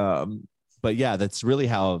box. But yeah, that's really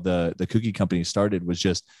how the cookie company started, was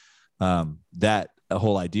just that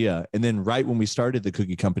whole idea. And then right when we started the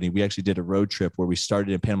cookie company, we actually did a road trip where we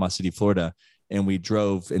started in Panama City, Florida, and we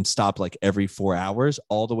drove and stopped like every 4 hours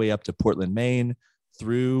all the way up to Portland, Maine,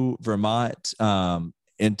 through Vermont,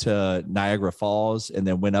 into Niagara Falls, and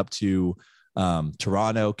then went up to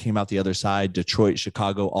Toronto, came out the other side, Detroit,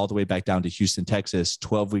 Chicago, all the way back down to Houston, Texas.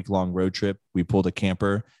 12-week long road trip. We pulled a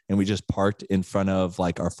camper and we just parked in front of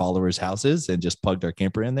like our followers' houses and just plugged our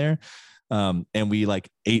camper in there. And we like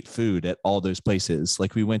ate food at all those places.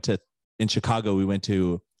 Like in Chicago, we went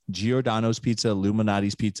to Giordano's Pizza,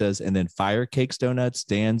 Illuminati's Pizzas, and then Fire Cakes Donuts,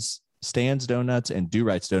 Stan's Donuts, and Do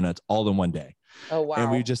Right's Donuts all in one day. Oh, wow.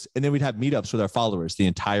 And then we'd have meetups with our followers the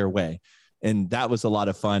entire way. And that was a lot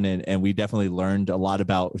of fun. And we definitely learned a lot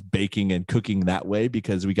about baking and cooking that way,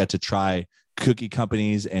 because we got to try cookie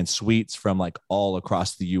companies and sweets from like all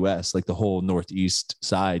across the US, like the whole Northeast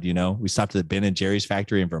side. You know, we stopped at the Ben and Jerry's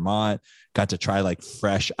factory in Vermont, got to try like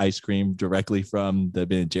fresh ice cream directly from the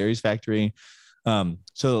Ben and Jerry's factory.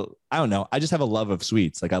 So I don't know. I just have a love of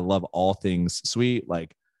sweets. Like I love all things sweet.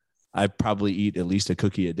 Like I probably eat at least a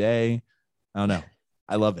cookie a day. I don't know.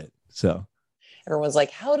 I love it. So everyone's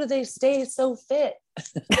like, how do they stay so fit?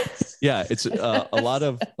 Yeah, it's a lot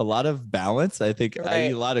of balance. I think Right. I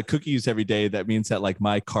eat a lot of cookies every day. That means that like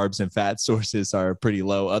my carbs and fat sources are pretty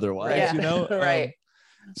low otherwise, Yeah. you know? Right.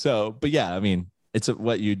 So, but yeah, I mean, it's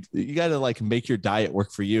what you got to like make your diet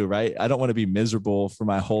work for you, right? I don't want to be miserable for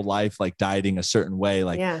my whole life, like dieting a certain way.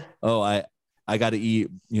 Like, oh, I got to eat,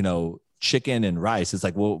 you know, chicken and rice. It's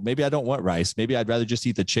like, well, maybe I don't want rice. Maybe I'd rather just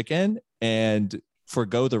eat the chicken and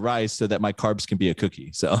forgo the rice so that my carbs can be a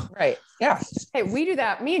cookie. So, right. Yeah. Hey, we do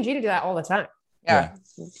that. Me and Gina do that all the time. Yeah.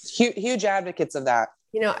 Huge advocates of that.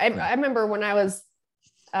 You know, I remember when I was,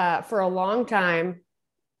 for a long time,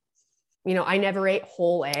 you know, I never ate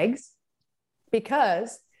whole eggs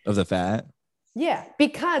because of the fat. Yeah.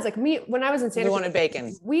 Because like when I was in San You wanted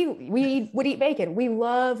bacon. we would eat bacon. We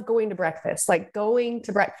love going to breakfast, like going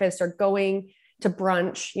to breakfast or going to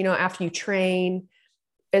brunch, you know, after you train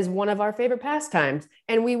is one of our favorite pastimes.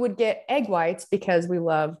 And we would get egg whites because we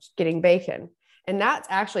loved getting bacon. And that's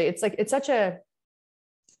actually, it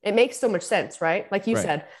makes so much sense, right? Like you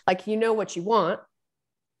said, like, you know what you want.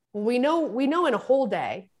 We know in a whole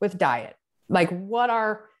day with diet, like what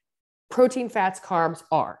our protein, fats, carbs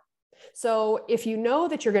are. So if you know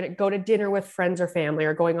that you're going to go to dinner with friends or family,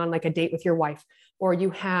 or going on like a date with your wife, or you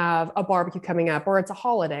have a barbecue coming up, or it's a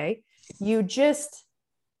holiday, you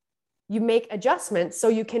make adjustments so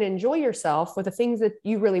you can enjoy yourself with the things that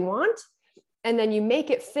you really want. And then you make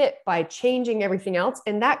it fit by changing everything else.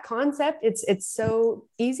 And that concept, it's so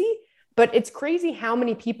easy, but it's crazy how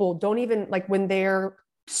many people don't even, like, when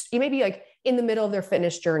you may be like in the middle of their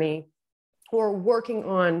fitness journey or working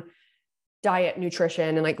on diet,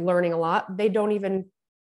 nutrition, and like learning a lot,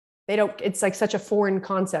 it's like such a foreign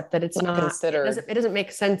concept that it's not considered. It doesn't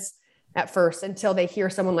make sense at first until they hear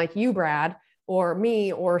someone like you, Brad, or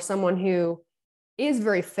me, or someone who is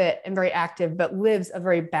very fit and very active, but lives a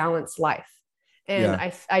very balanced life. And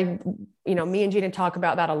I, me and Gina talk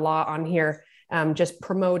about that a lot on here, just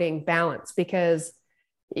promoting balance, because,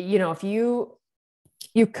 if you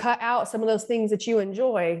cut out some of those things that you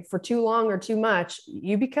enjoy for too long or too much,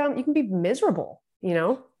 you can be miserable,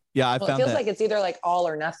 Yeah, it feels like it's either like all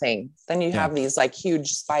or nothing. Then you have these like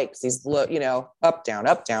huge spikes, these up, down,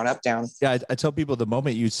 up, down, up, down. Yeah, I tell people the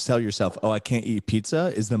moment you tell yourself, "Oh, I can't eat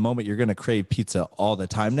pizza," is the moment you're going to crave pizza all the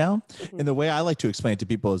time now. Mm-hmm. And the way I like to explain it to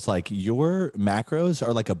people is like your macros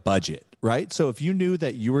are like a budget, right? So if you knew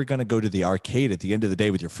that you were going to go to the arcade at the end of the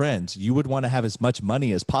day with your friends, you would want to have as much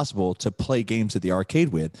money as possible to play games at the arcade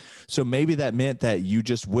with. So maybe that meant that you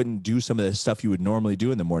just wouldn't do some of the stuff you would normally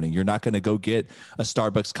do in the morning. You're not going to go get a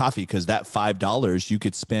Starbucks coffee because that $5 you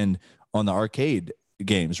could spend on the arcade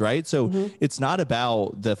games, right? So it's not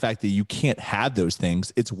about the fact that you can't have those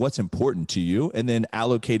things. It's what's important to you, and then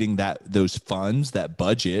allocating those funds, that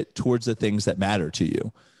budget towards the things that matter to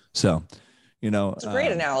you. So, it's a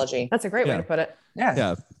great analogy. That's a great way to put it.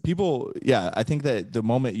 Yeah. I think that the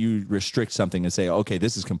moment you restrict something and say, okay,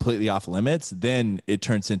 this is completely off limits, then it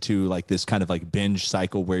turns into like this kind of like binge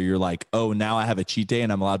cycle where you're like, oh, now I have a cheat day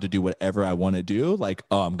and I'm allowed to do whatever I want to do. Like,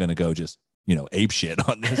 oh, I'm going to go just, ape shit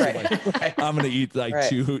on this. Like, I'm going to eat like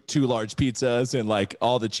two large pizzas and like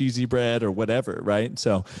all the cheesy bread or whatever. Right.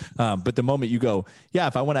 So, but the moment you go,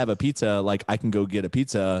 if I want to have a pizza, like I can go get a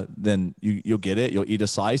pizza, then you'll get it, you'll eat a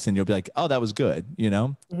slice and you'll be like, oh, that was good.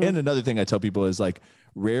 And another thing I tell people is like,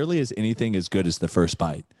 rarely is anything as good as the first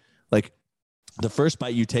bite. Like the first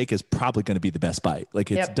bite you take is probably going to be the best bite.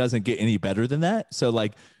 Like it doesn't get any better than that. So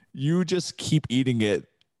like you just keep eating it.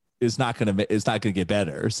 It's not going to get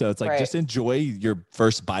better. So it's like, just enjoy your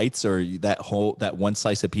first bites or that one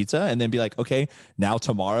slice of pizza, and then be like, okay, now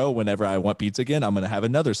tomorrow, whenever I want pizza again, I'm going to have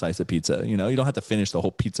another slice of pizza. You don't have to finish the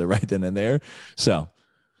whole pizza right then and there. So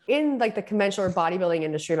in like the conventional or bodybuilding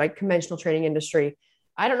industry, like conventional training industry,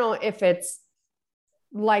 I don't know if it's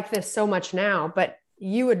like this so much now, but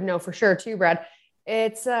you would know for sure too, Brad.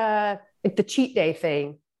 It's like the cheat day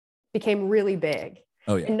thing became really big.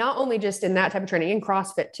 Oh, yeah. And not only just in that type of training, in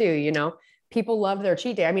CrossFit too, people love their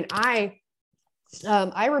cheat day. I mean, I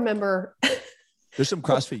remember there's some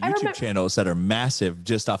CrossFit YouTube channels that are massive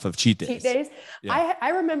just off of cheat days. Cheat days. Yeah. I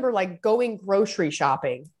remember like going grocery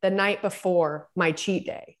shopping the night before my cheat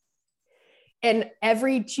day. And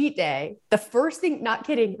every cheat day, the first thing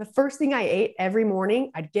I ate every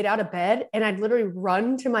morning, I'd get out of bed and I'd literally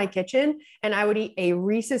run to my kitchen and I would eat a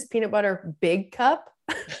Reese's peanut butter big cup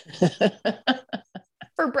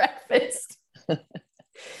for breakfast.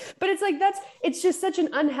 But it's like, it's just such an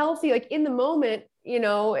unhealthy, like in the moment,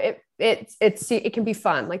 it can be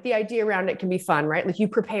fun. Like the idea around it can be fun, right? Like you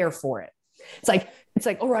prepare for it. It's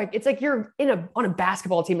like, all right. It's like you're on a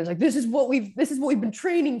basketball team. It's like, this is what we've been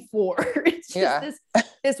training for. It's just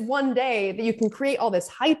this one day that you can create all this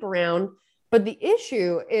hype around. But the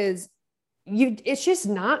issue is it's just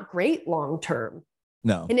not great long-term.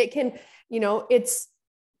 No. And it can,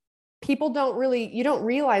 people you don't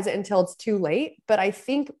realize it until it's too late. But I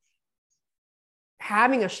think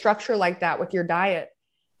having a structure like that with your diet,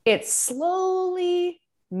 it's slowly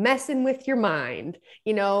messing with your mind,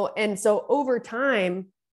 and so over time,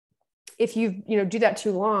 if you do that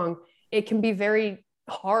too long, it can be very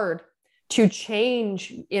hard to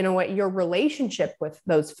change, your relationship with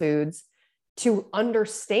those foods, to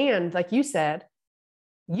understand, like you said,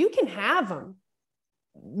 you can have them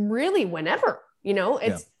really whenever,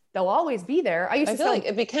 they'll always be there. I feel like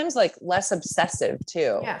it becomes like less obsessive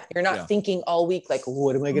too. Yeah. You're not thinking all week, like,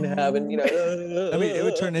 what am I going to have? And, I mean, it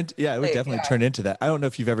would turn into, it would definitely turn into that. I don't know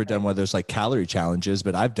if you've ever done one of those like calorie challenges,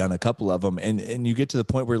 but I've done a couple of them. And you get to the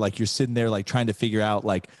point where like, you're sitting there, like trying to figure out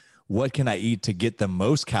like, what can I eat to get the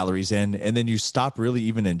most calories in? And then you stop really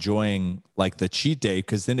even enjoying like the cheat day,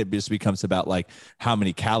 because then it just becomes about like how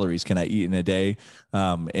many calories can I eat in a day.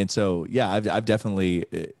 And so, I've definitely,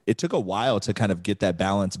 it took a while to kind of get that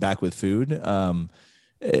balance back with food.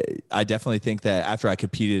 I definitely think that after I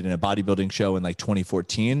competed in a bodybuilding show in like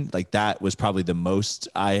 2014, like that was probably the most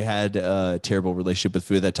I had a terrible relationship with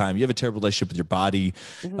food at that time. You have a terrible relationship with your body.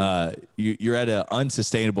 Mm-hmm. You're at an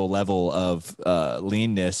unsustainable level of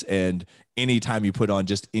leanness, and anytime you put on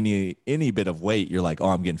just any bit of weight, you're like, oh,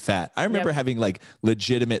 I'm getting fat. I remember having like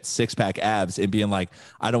legitimate 6-pack abs and being like,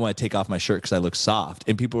 I don't want to take off my shirt because I look soft.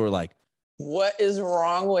 And people were like, what is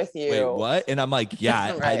wrong with you? Wait, what? And I'm like,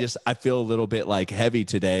 right. I feel a little bit like heavy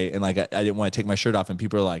today. And like, I didn't want to take my shirt off. And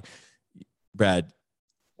people are like, Brad,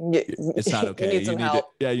 it's not okay. You need some help.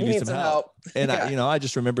 You need some help. And I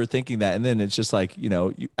just remember thinking that. And then it's just like,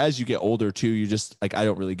 as you get older too, you just like, I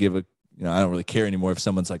don't really care anymore if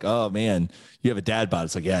someone's like, oh man, you have a dad bod.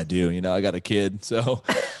 It's like, yeah, I do. I got a kid. So,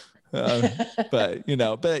 but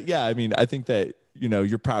yeah, I mean, I think that,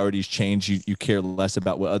 your priorities change. You care less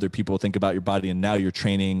about what other people think about your body. And now you're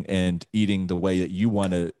training and eating the way that you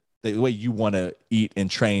want to eat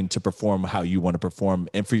and train to perform how you want to perform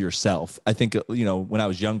and for yourself. I think, when I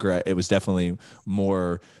was younger, it was definitely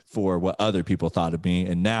more for what other people thought of me.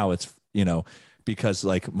 And now it's, because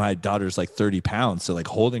like my daughter's like 30 pounds. So like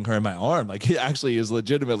holding her in my arm, like it actually is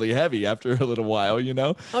legitimately heavy after a little while,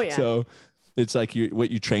 Oh yeah. So it's like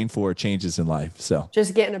what you train for changes in life. So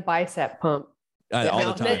just getting a bicep pump. All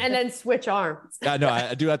the time. And then switch arms. I know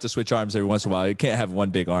I do have to switch arms every once in a while. You can't have one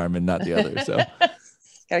big arm and not the other. So got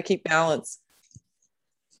to keep balance.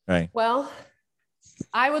 Right. Well,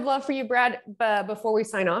 I would love for you, Brad, before we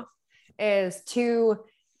sign off, is to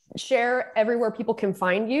share everywhere people can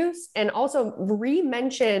find you and also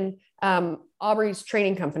re-mention Aubrey's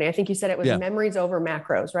training company. I think you said it was Memories Over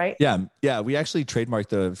Macros, right? Yeah. We actually trademarked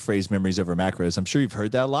the phrase Memories Over Macros. I'm sure you've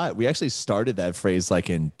heard that a lot. We actually started that phrase like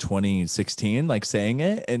in 2016, like saying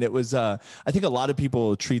it. And it was, I think a lot of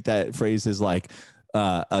people treat that phrase as like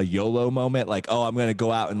a YOLO moment, like, oh, I'm going to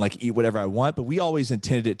go out and like eat whatever I want. But we always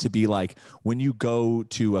intended it to be like, when you go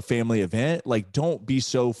to a family event, like don't be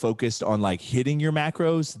so focused on like hitting your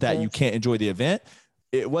macros that you can't enjoy the event.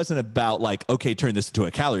 It wasn't about like, okay, turn this into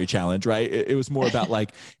a calorie challenge, right? It was more about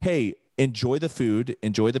like, hey, enjoy the food,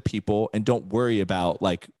 enjoy the people, and don't worry about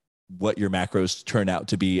like what your macros turn out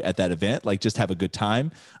to be at that event. Like just have a good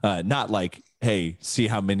time. Not like, hey, see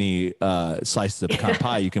how many slices of pecan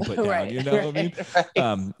pie you can put down. Right, You know what I mean?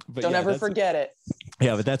 Right. But don't ever forget it.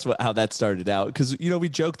 Yeah, but that's how that started out. Because, we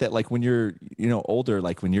joke that like when you're, older,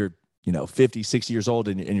 like when you're, 50, 60 years old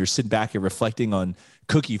and you're sitting back and reflecting on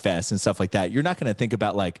Cookie Fest and stuff like that, you're not going to think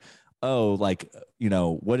about like, oh, like,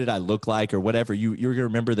 what did I look like or whatever. You're going to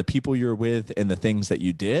remember the people you're with and the things that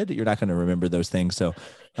you did. You're not going to remember those things. So,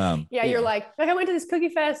 you're like, I went to this Cookie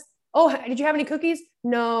Fest. Oh, did you have any cookies?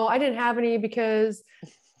 No, I didn't have any because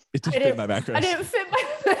it didn't fit my macros. I didn't fit my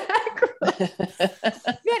macros.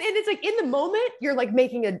 And it's like in the moment, you're like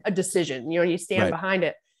making a decision, you stand behind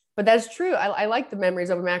it. But that's true. I like the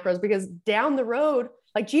Memories Over Macros because down the road,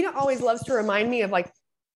 like Gina always loves to remind me of like,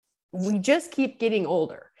 we just keep getting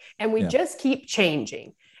older and we just keep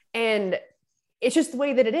changing. And it's just the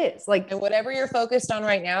way that it is. Like, and whatever you're focused on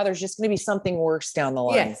right now, there's just going to be something worse down the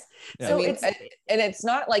line. Yes. Yeah. So it's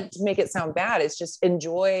not like to make it sound bad. It's just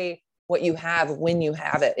enjoy what you have when you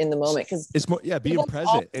have it in the moment. Cause it's more, being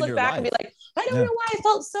present in your life. And be like, I don't know why I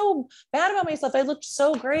felt so bad about myself. I looked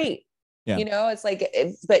so great. Yeah. It's like,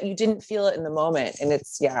 but you didn't feel it in the moment. And you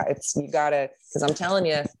gotta, cause I'm telling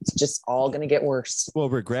you, it's just all going to get worse. Well,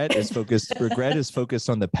 regret is focused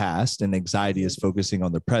on the past and anxiety is focusing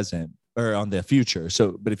on the present or on the future.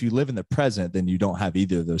 So, but if you live in the present, then you don't have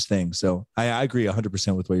either of those things. So I agree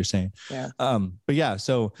 100% with what you're saying. Yeah. But yeah,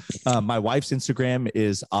 so my wife's Instagram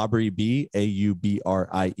is Aubrey B,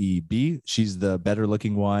 AUBRIEB. She's the better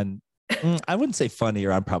looking one. I wouldn't say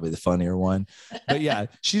funnier. I'm probably the funnier one, but yeah,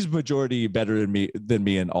 she's majority better than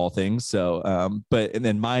me in all things. So, and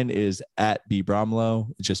then mine is at B Bromlow,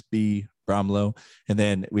 just B Bromlow. And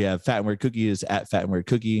then we have Fat and Weird Cookie is at Fat and Weird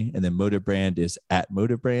Cookie. And then Motive Brand is at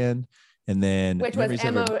Motive Brand. And then which was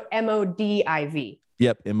MODIV.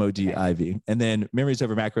 Yep. MODIV. And then Memories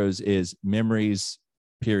Over Macros is memories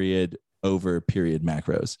over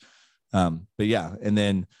macros. But yeah. And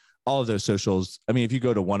then all of those socials. I mean, if you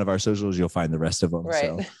go to one of our socials, you'll find the rest of them. Right.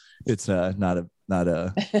 So it's not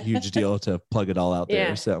a huge deal to plug it all out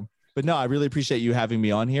there. So, but no, I really appreciate you having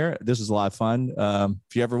me on here. This was a lot of fun.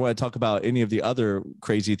 If you ever want to talk about any of the other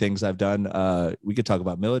crazy things I've done, we could talk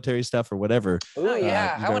about military stuff or whatever. Oh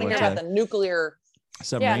yeah. I want to hear about the nuclear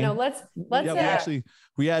submarine. Yeah, no, let's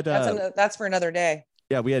we had that's for another day.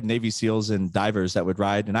 Yeah, we had Navy SEALs and divers that would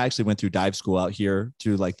ride. And I actually went through dive school out here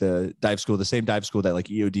through like the same dive school that like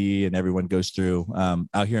EOD and everyone goes through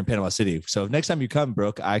out here in Panama City. So next time you come,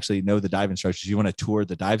 Brooke, I actually know the dive instructors. You want to tour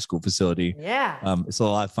the dive school facility. Yeah. It's a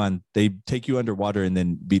lot of fun. They take you underwater and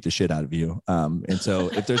then beat the shit out of you. And so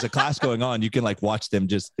if there's a class going on, you can like watch them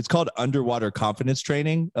it's called underwater confidence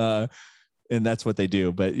training. And that's what they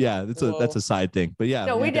do. But yeah, that's a side thing. But yeah,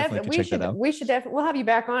 no, we should definitely, we'll have you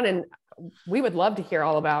back on and we would love to hear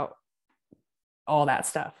all about all that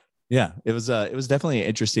stuff. Yeah, it was definitely an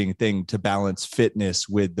interesting thing to balance fitness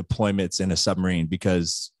with deployments in a submarine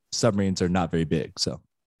because submarines are not very big. So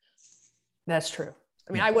that's true.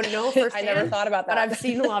 I mean, I wouldn't know firsthand. I never thought about that. But I've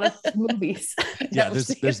seen a lot of movies. Yeah,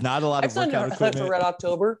 there's not a lot of workout equipment. For Red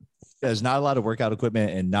October. There's not a lot of workout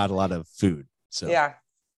equipment and not a lot of food. So yeah,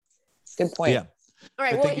 good point. Yeah. All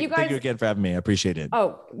right. Well, Well, you guys. Thank you again for having me. I appreciate it.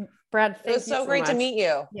 Oh, Brad, it was so great to meet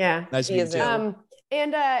you. Yeah. Nice to meet you.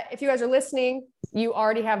 And if you guys are listening, you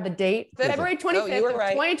already have the date, February 25th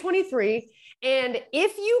of 2023. And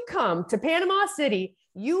if you come to Panama City,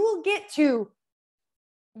 you will get to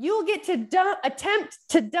attempt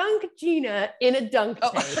to dunk Gina in a dunk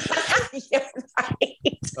tank. Yeah, right.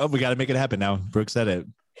 Oh, we got to make it happen now. Brooke said it.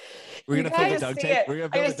 We're gonna fill the dunk tank. We're gonna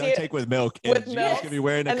fill the dunk tank with milk, and Gina's gonna be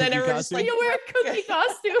wearing a cookie costume. You'll wear a cookie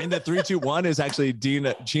costume. And the 3, 2, 1 is actually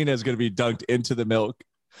Gina is gonna be dunked into the milk,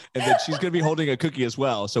 and then she's gonna be holding a cookie as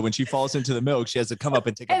well. So when she falls into the milk, she has to come up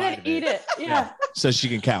and take a bite of it. Eat it. Yeah. So she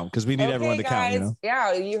can count, because we need everyone to count. You know?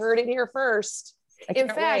 Yeah, you heard it here first. In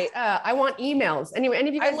fact, I want emails. Anyway, any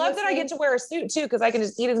of you guys I love that I get to wear a suit too, because I can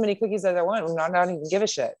just eat as many cookies as I want and not even give a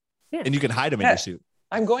shit. Yeah. And you can hide them in your suit.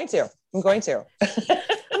 I'm going to.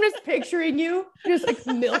 I'm just picturing you just like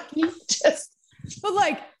milky, but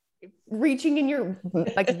like reaching in your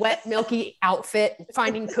like wet milky outfit,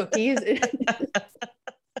 finding cookies.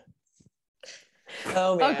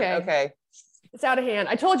 Oh man. Okay. It's out of hand.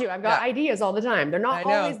 I told you I've got ideas all the time. They're not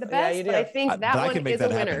always the best, but I think that one is a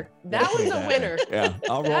winner. That one's a winner. Yeah,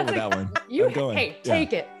 I'll roll with that one.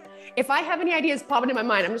 Take it. If I have any ideas popping in my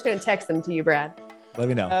mind, I'm just going to text them to you, Brad. Let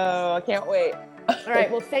me know. Oh, I can't wait. All right.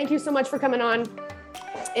 Well, thank you so much for coming on.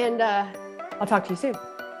 And I'll talk to you soon.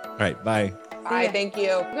 All right. Bye. Bye. Thank you.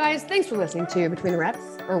 Guys, thanks for listening to Between the Reps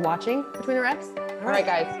or watching Between the Reps. All right,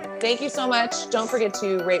 guys. Thank you so much. Don't forget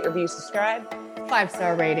to rate, review, subscribe.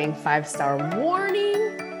 5-star rating, 5-star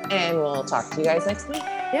warning. And we'll talk to you guys next week.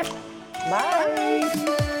 Yep.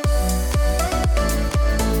 Bye.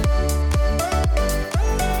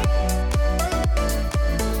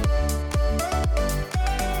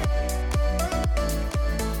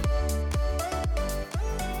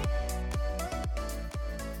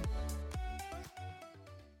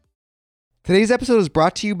 Today's episode is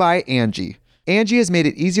brought to you by Angie. Angie has made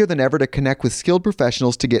it easier than ever to connect with skilled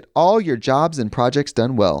professionals to get all your jobs and projects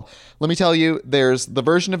done well. Let me tell you, there's the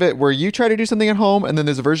version of it where you try to do something at home, and then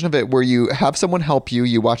there's a version of it where you have someone help you,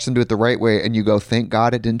 you watch them do it the right way, and you go, thank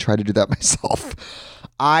God I didn't try to do that myself.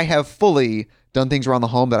 I have fully done things around the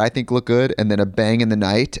home that I think look good, and then a bang in the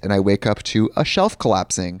night, and I wake up to a shelf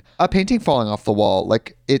collapsing, a painting falling off the wall.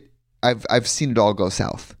 I've seen it all go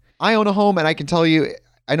south. I own a home, and I can tell you,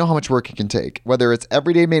 I know how much work it can take. Whether it's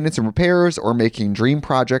everyday maintenance and repairs or making dream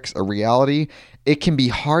projects a reality, it can be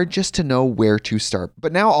hard just to know where to start.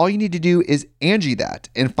 But now all you need to do is Angie that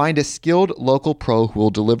and find a skilled local pro who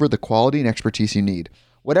will deliver the quality and expertise you need.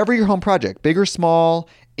 Whatever your home project, big or small,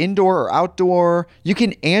 indoor or outdoor, you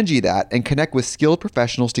can Angie that and connect with skilled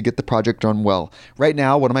professionals to get the project done well. Right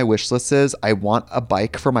now, one of my wish lists is I want a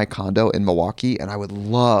bike for my condo in Milwaukee, and I would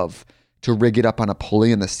love to rig it up on a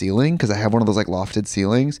pulley in the ceiling because I have one of those like lofted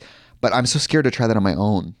ceilings, but I'm so scared to try that on my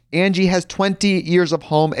own. Angie has 20 years of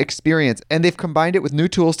home experience, and they've combined it with new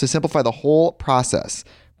tools to simplify the whole process.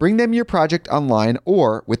 Bring them your project online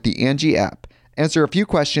or with the Angie app. Answer a few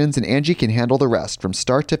questions and Angie can handle the rest from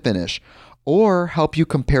start to finish, or help you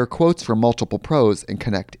compare quotes from multiple pros and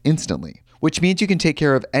connect instantly, which means you can take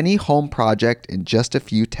care of any home project in just a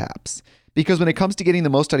few taps. Because when it comes to getting the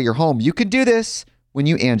most out of your home, you can do this when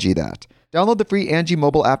you Angie that. Download the free Angie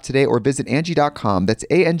mobile app today or visit Angie.com. That's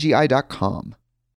ANGI.com.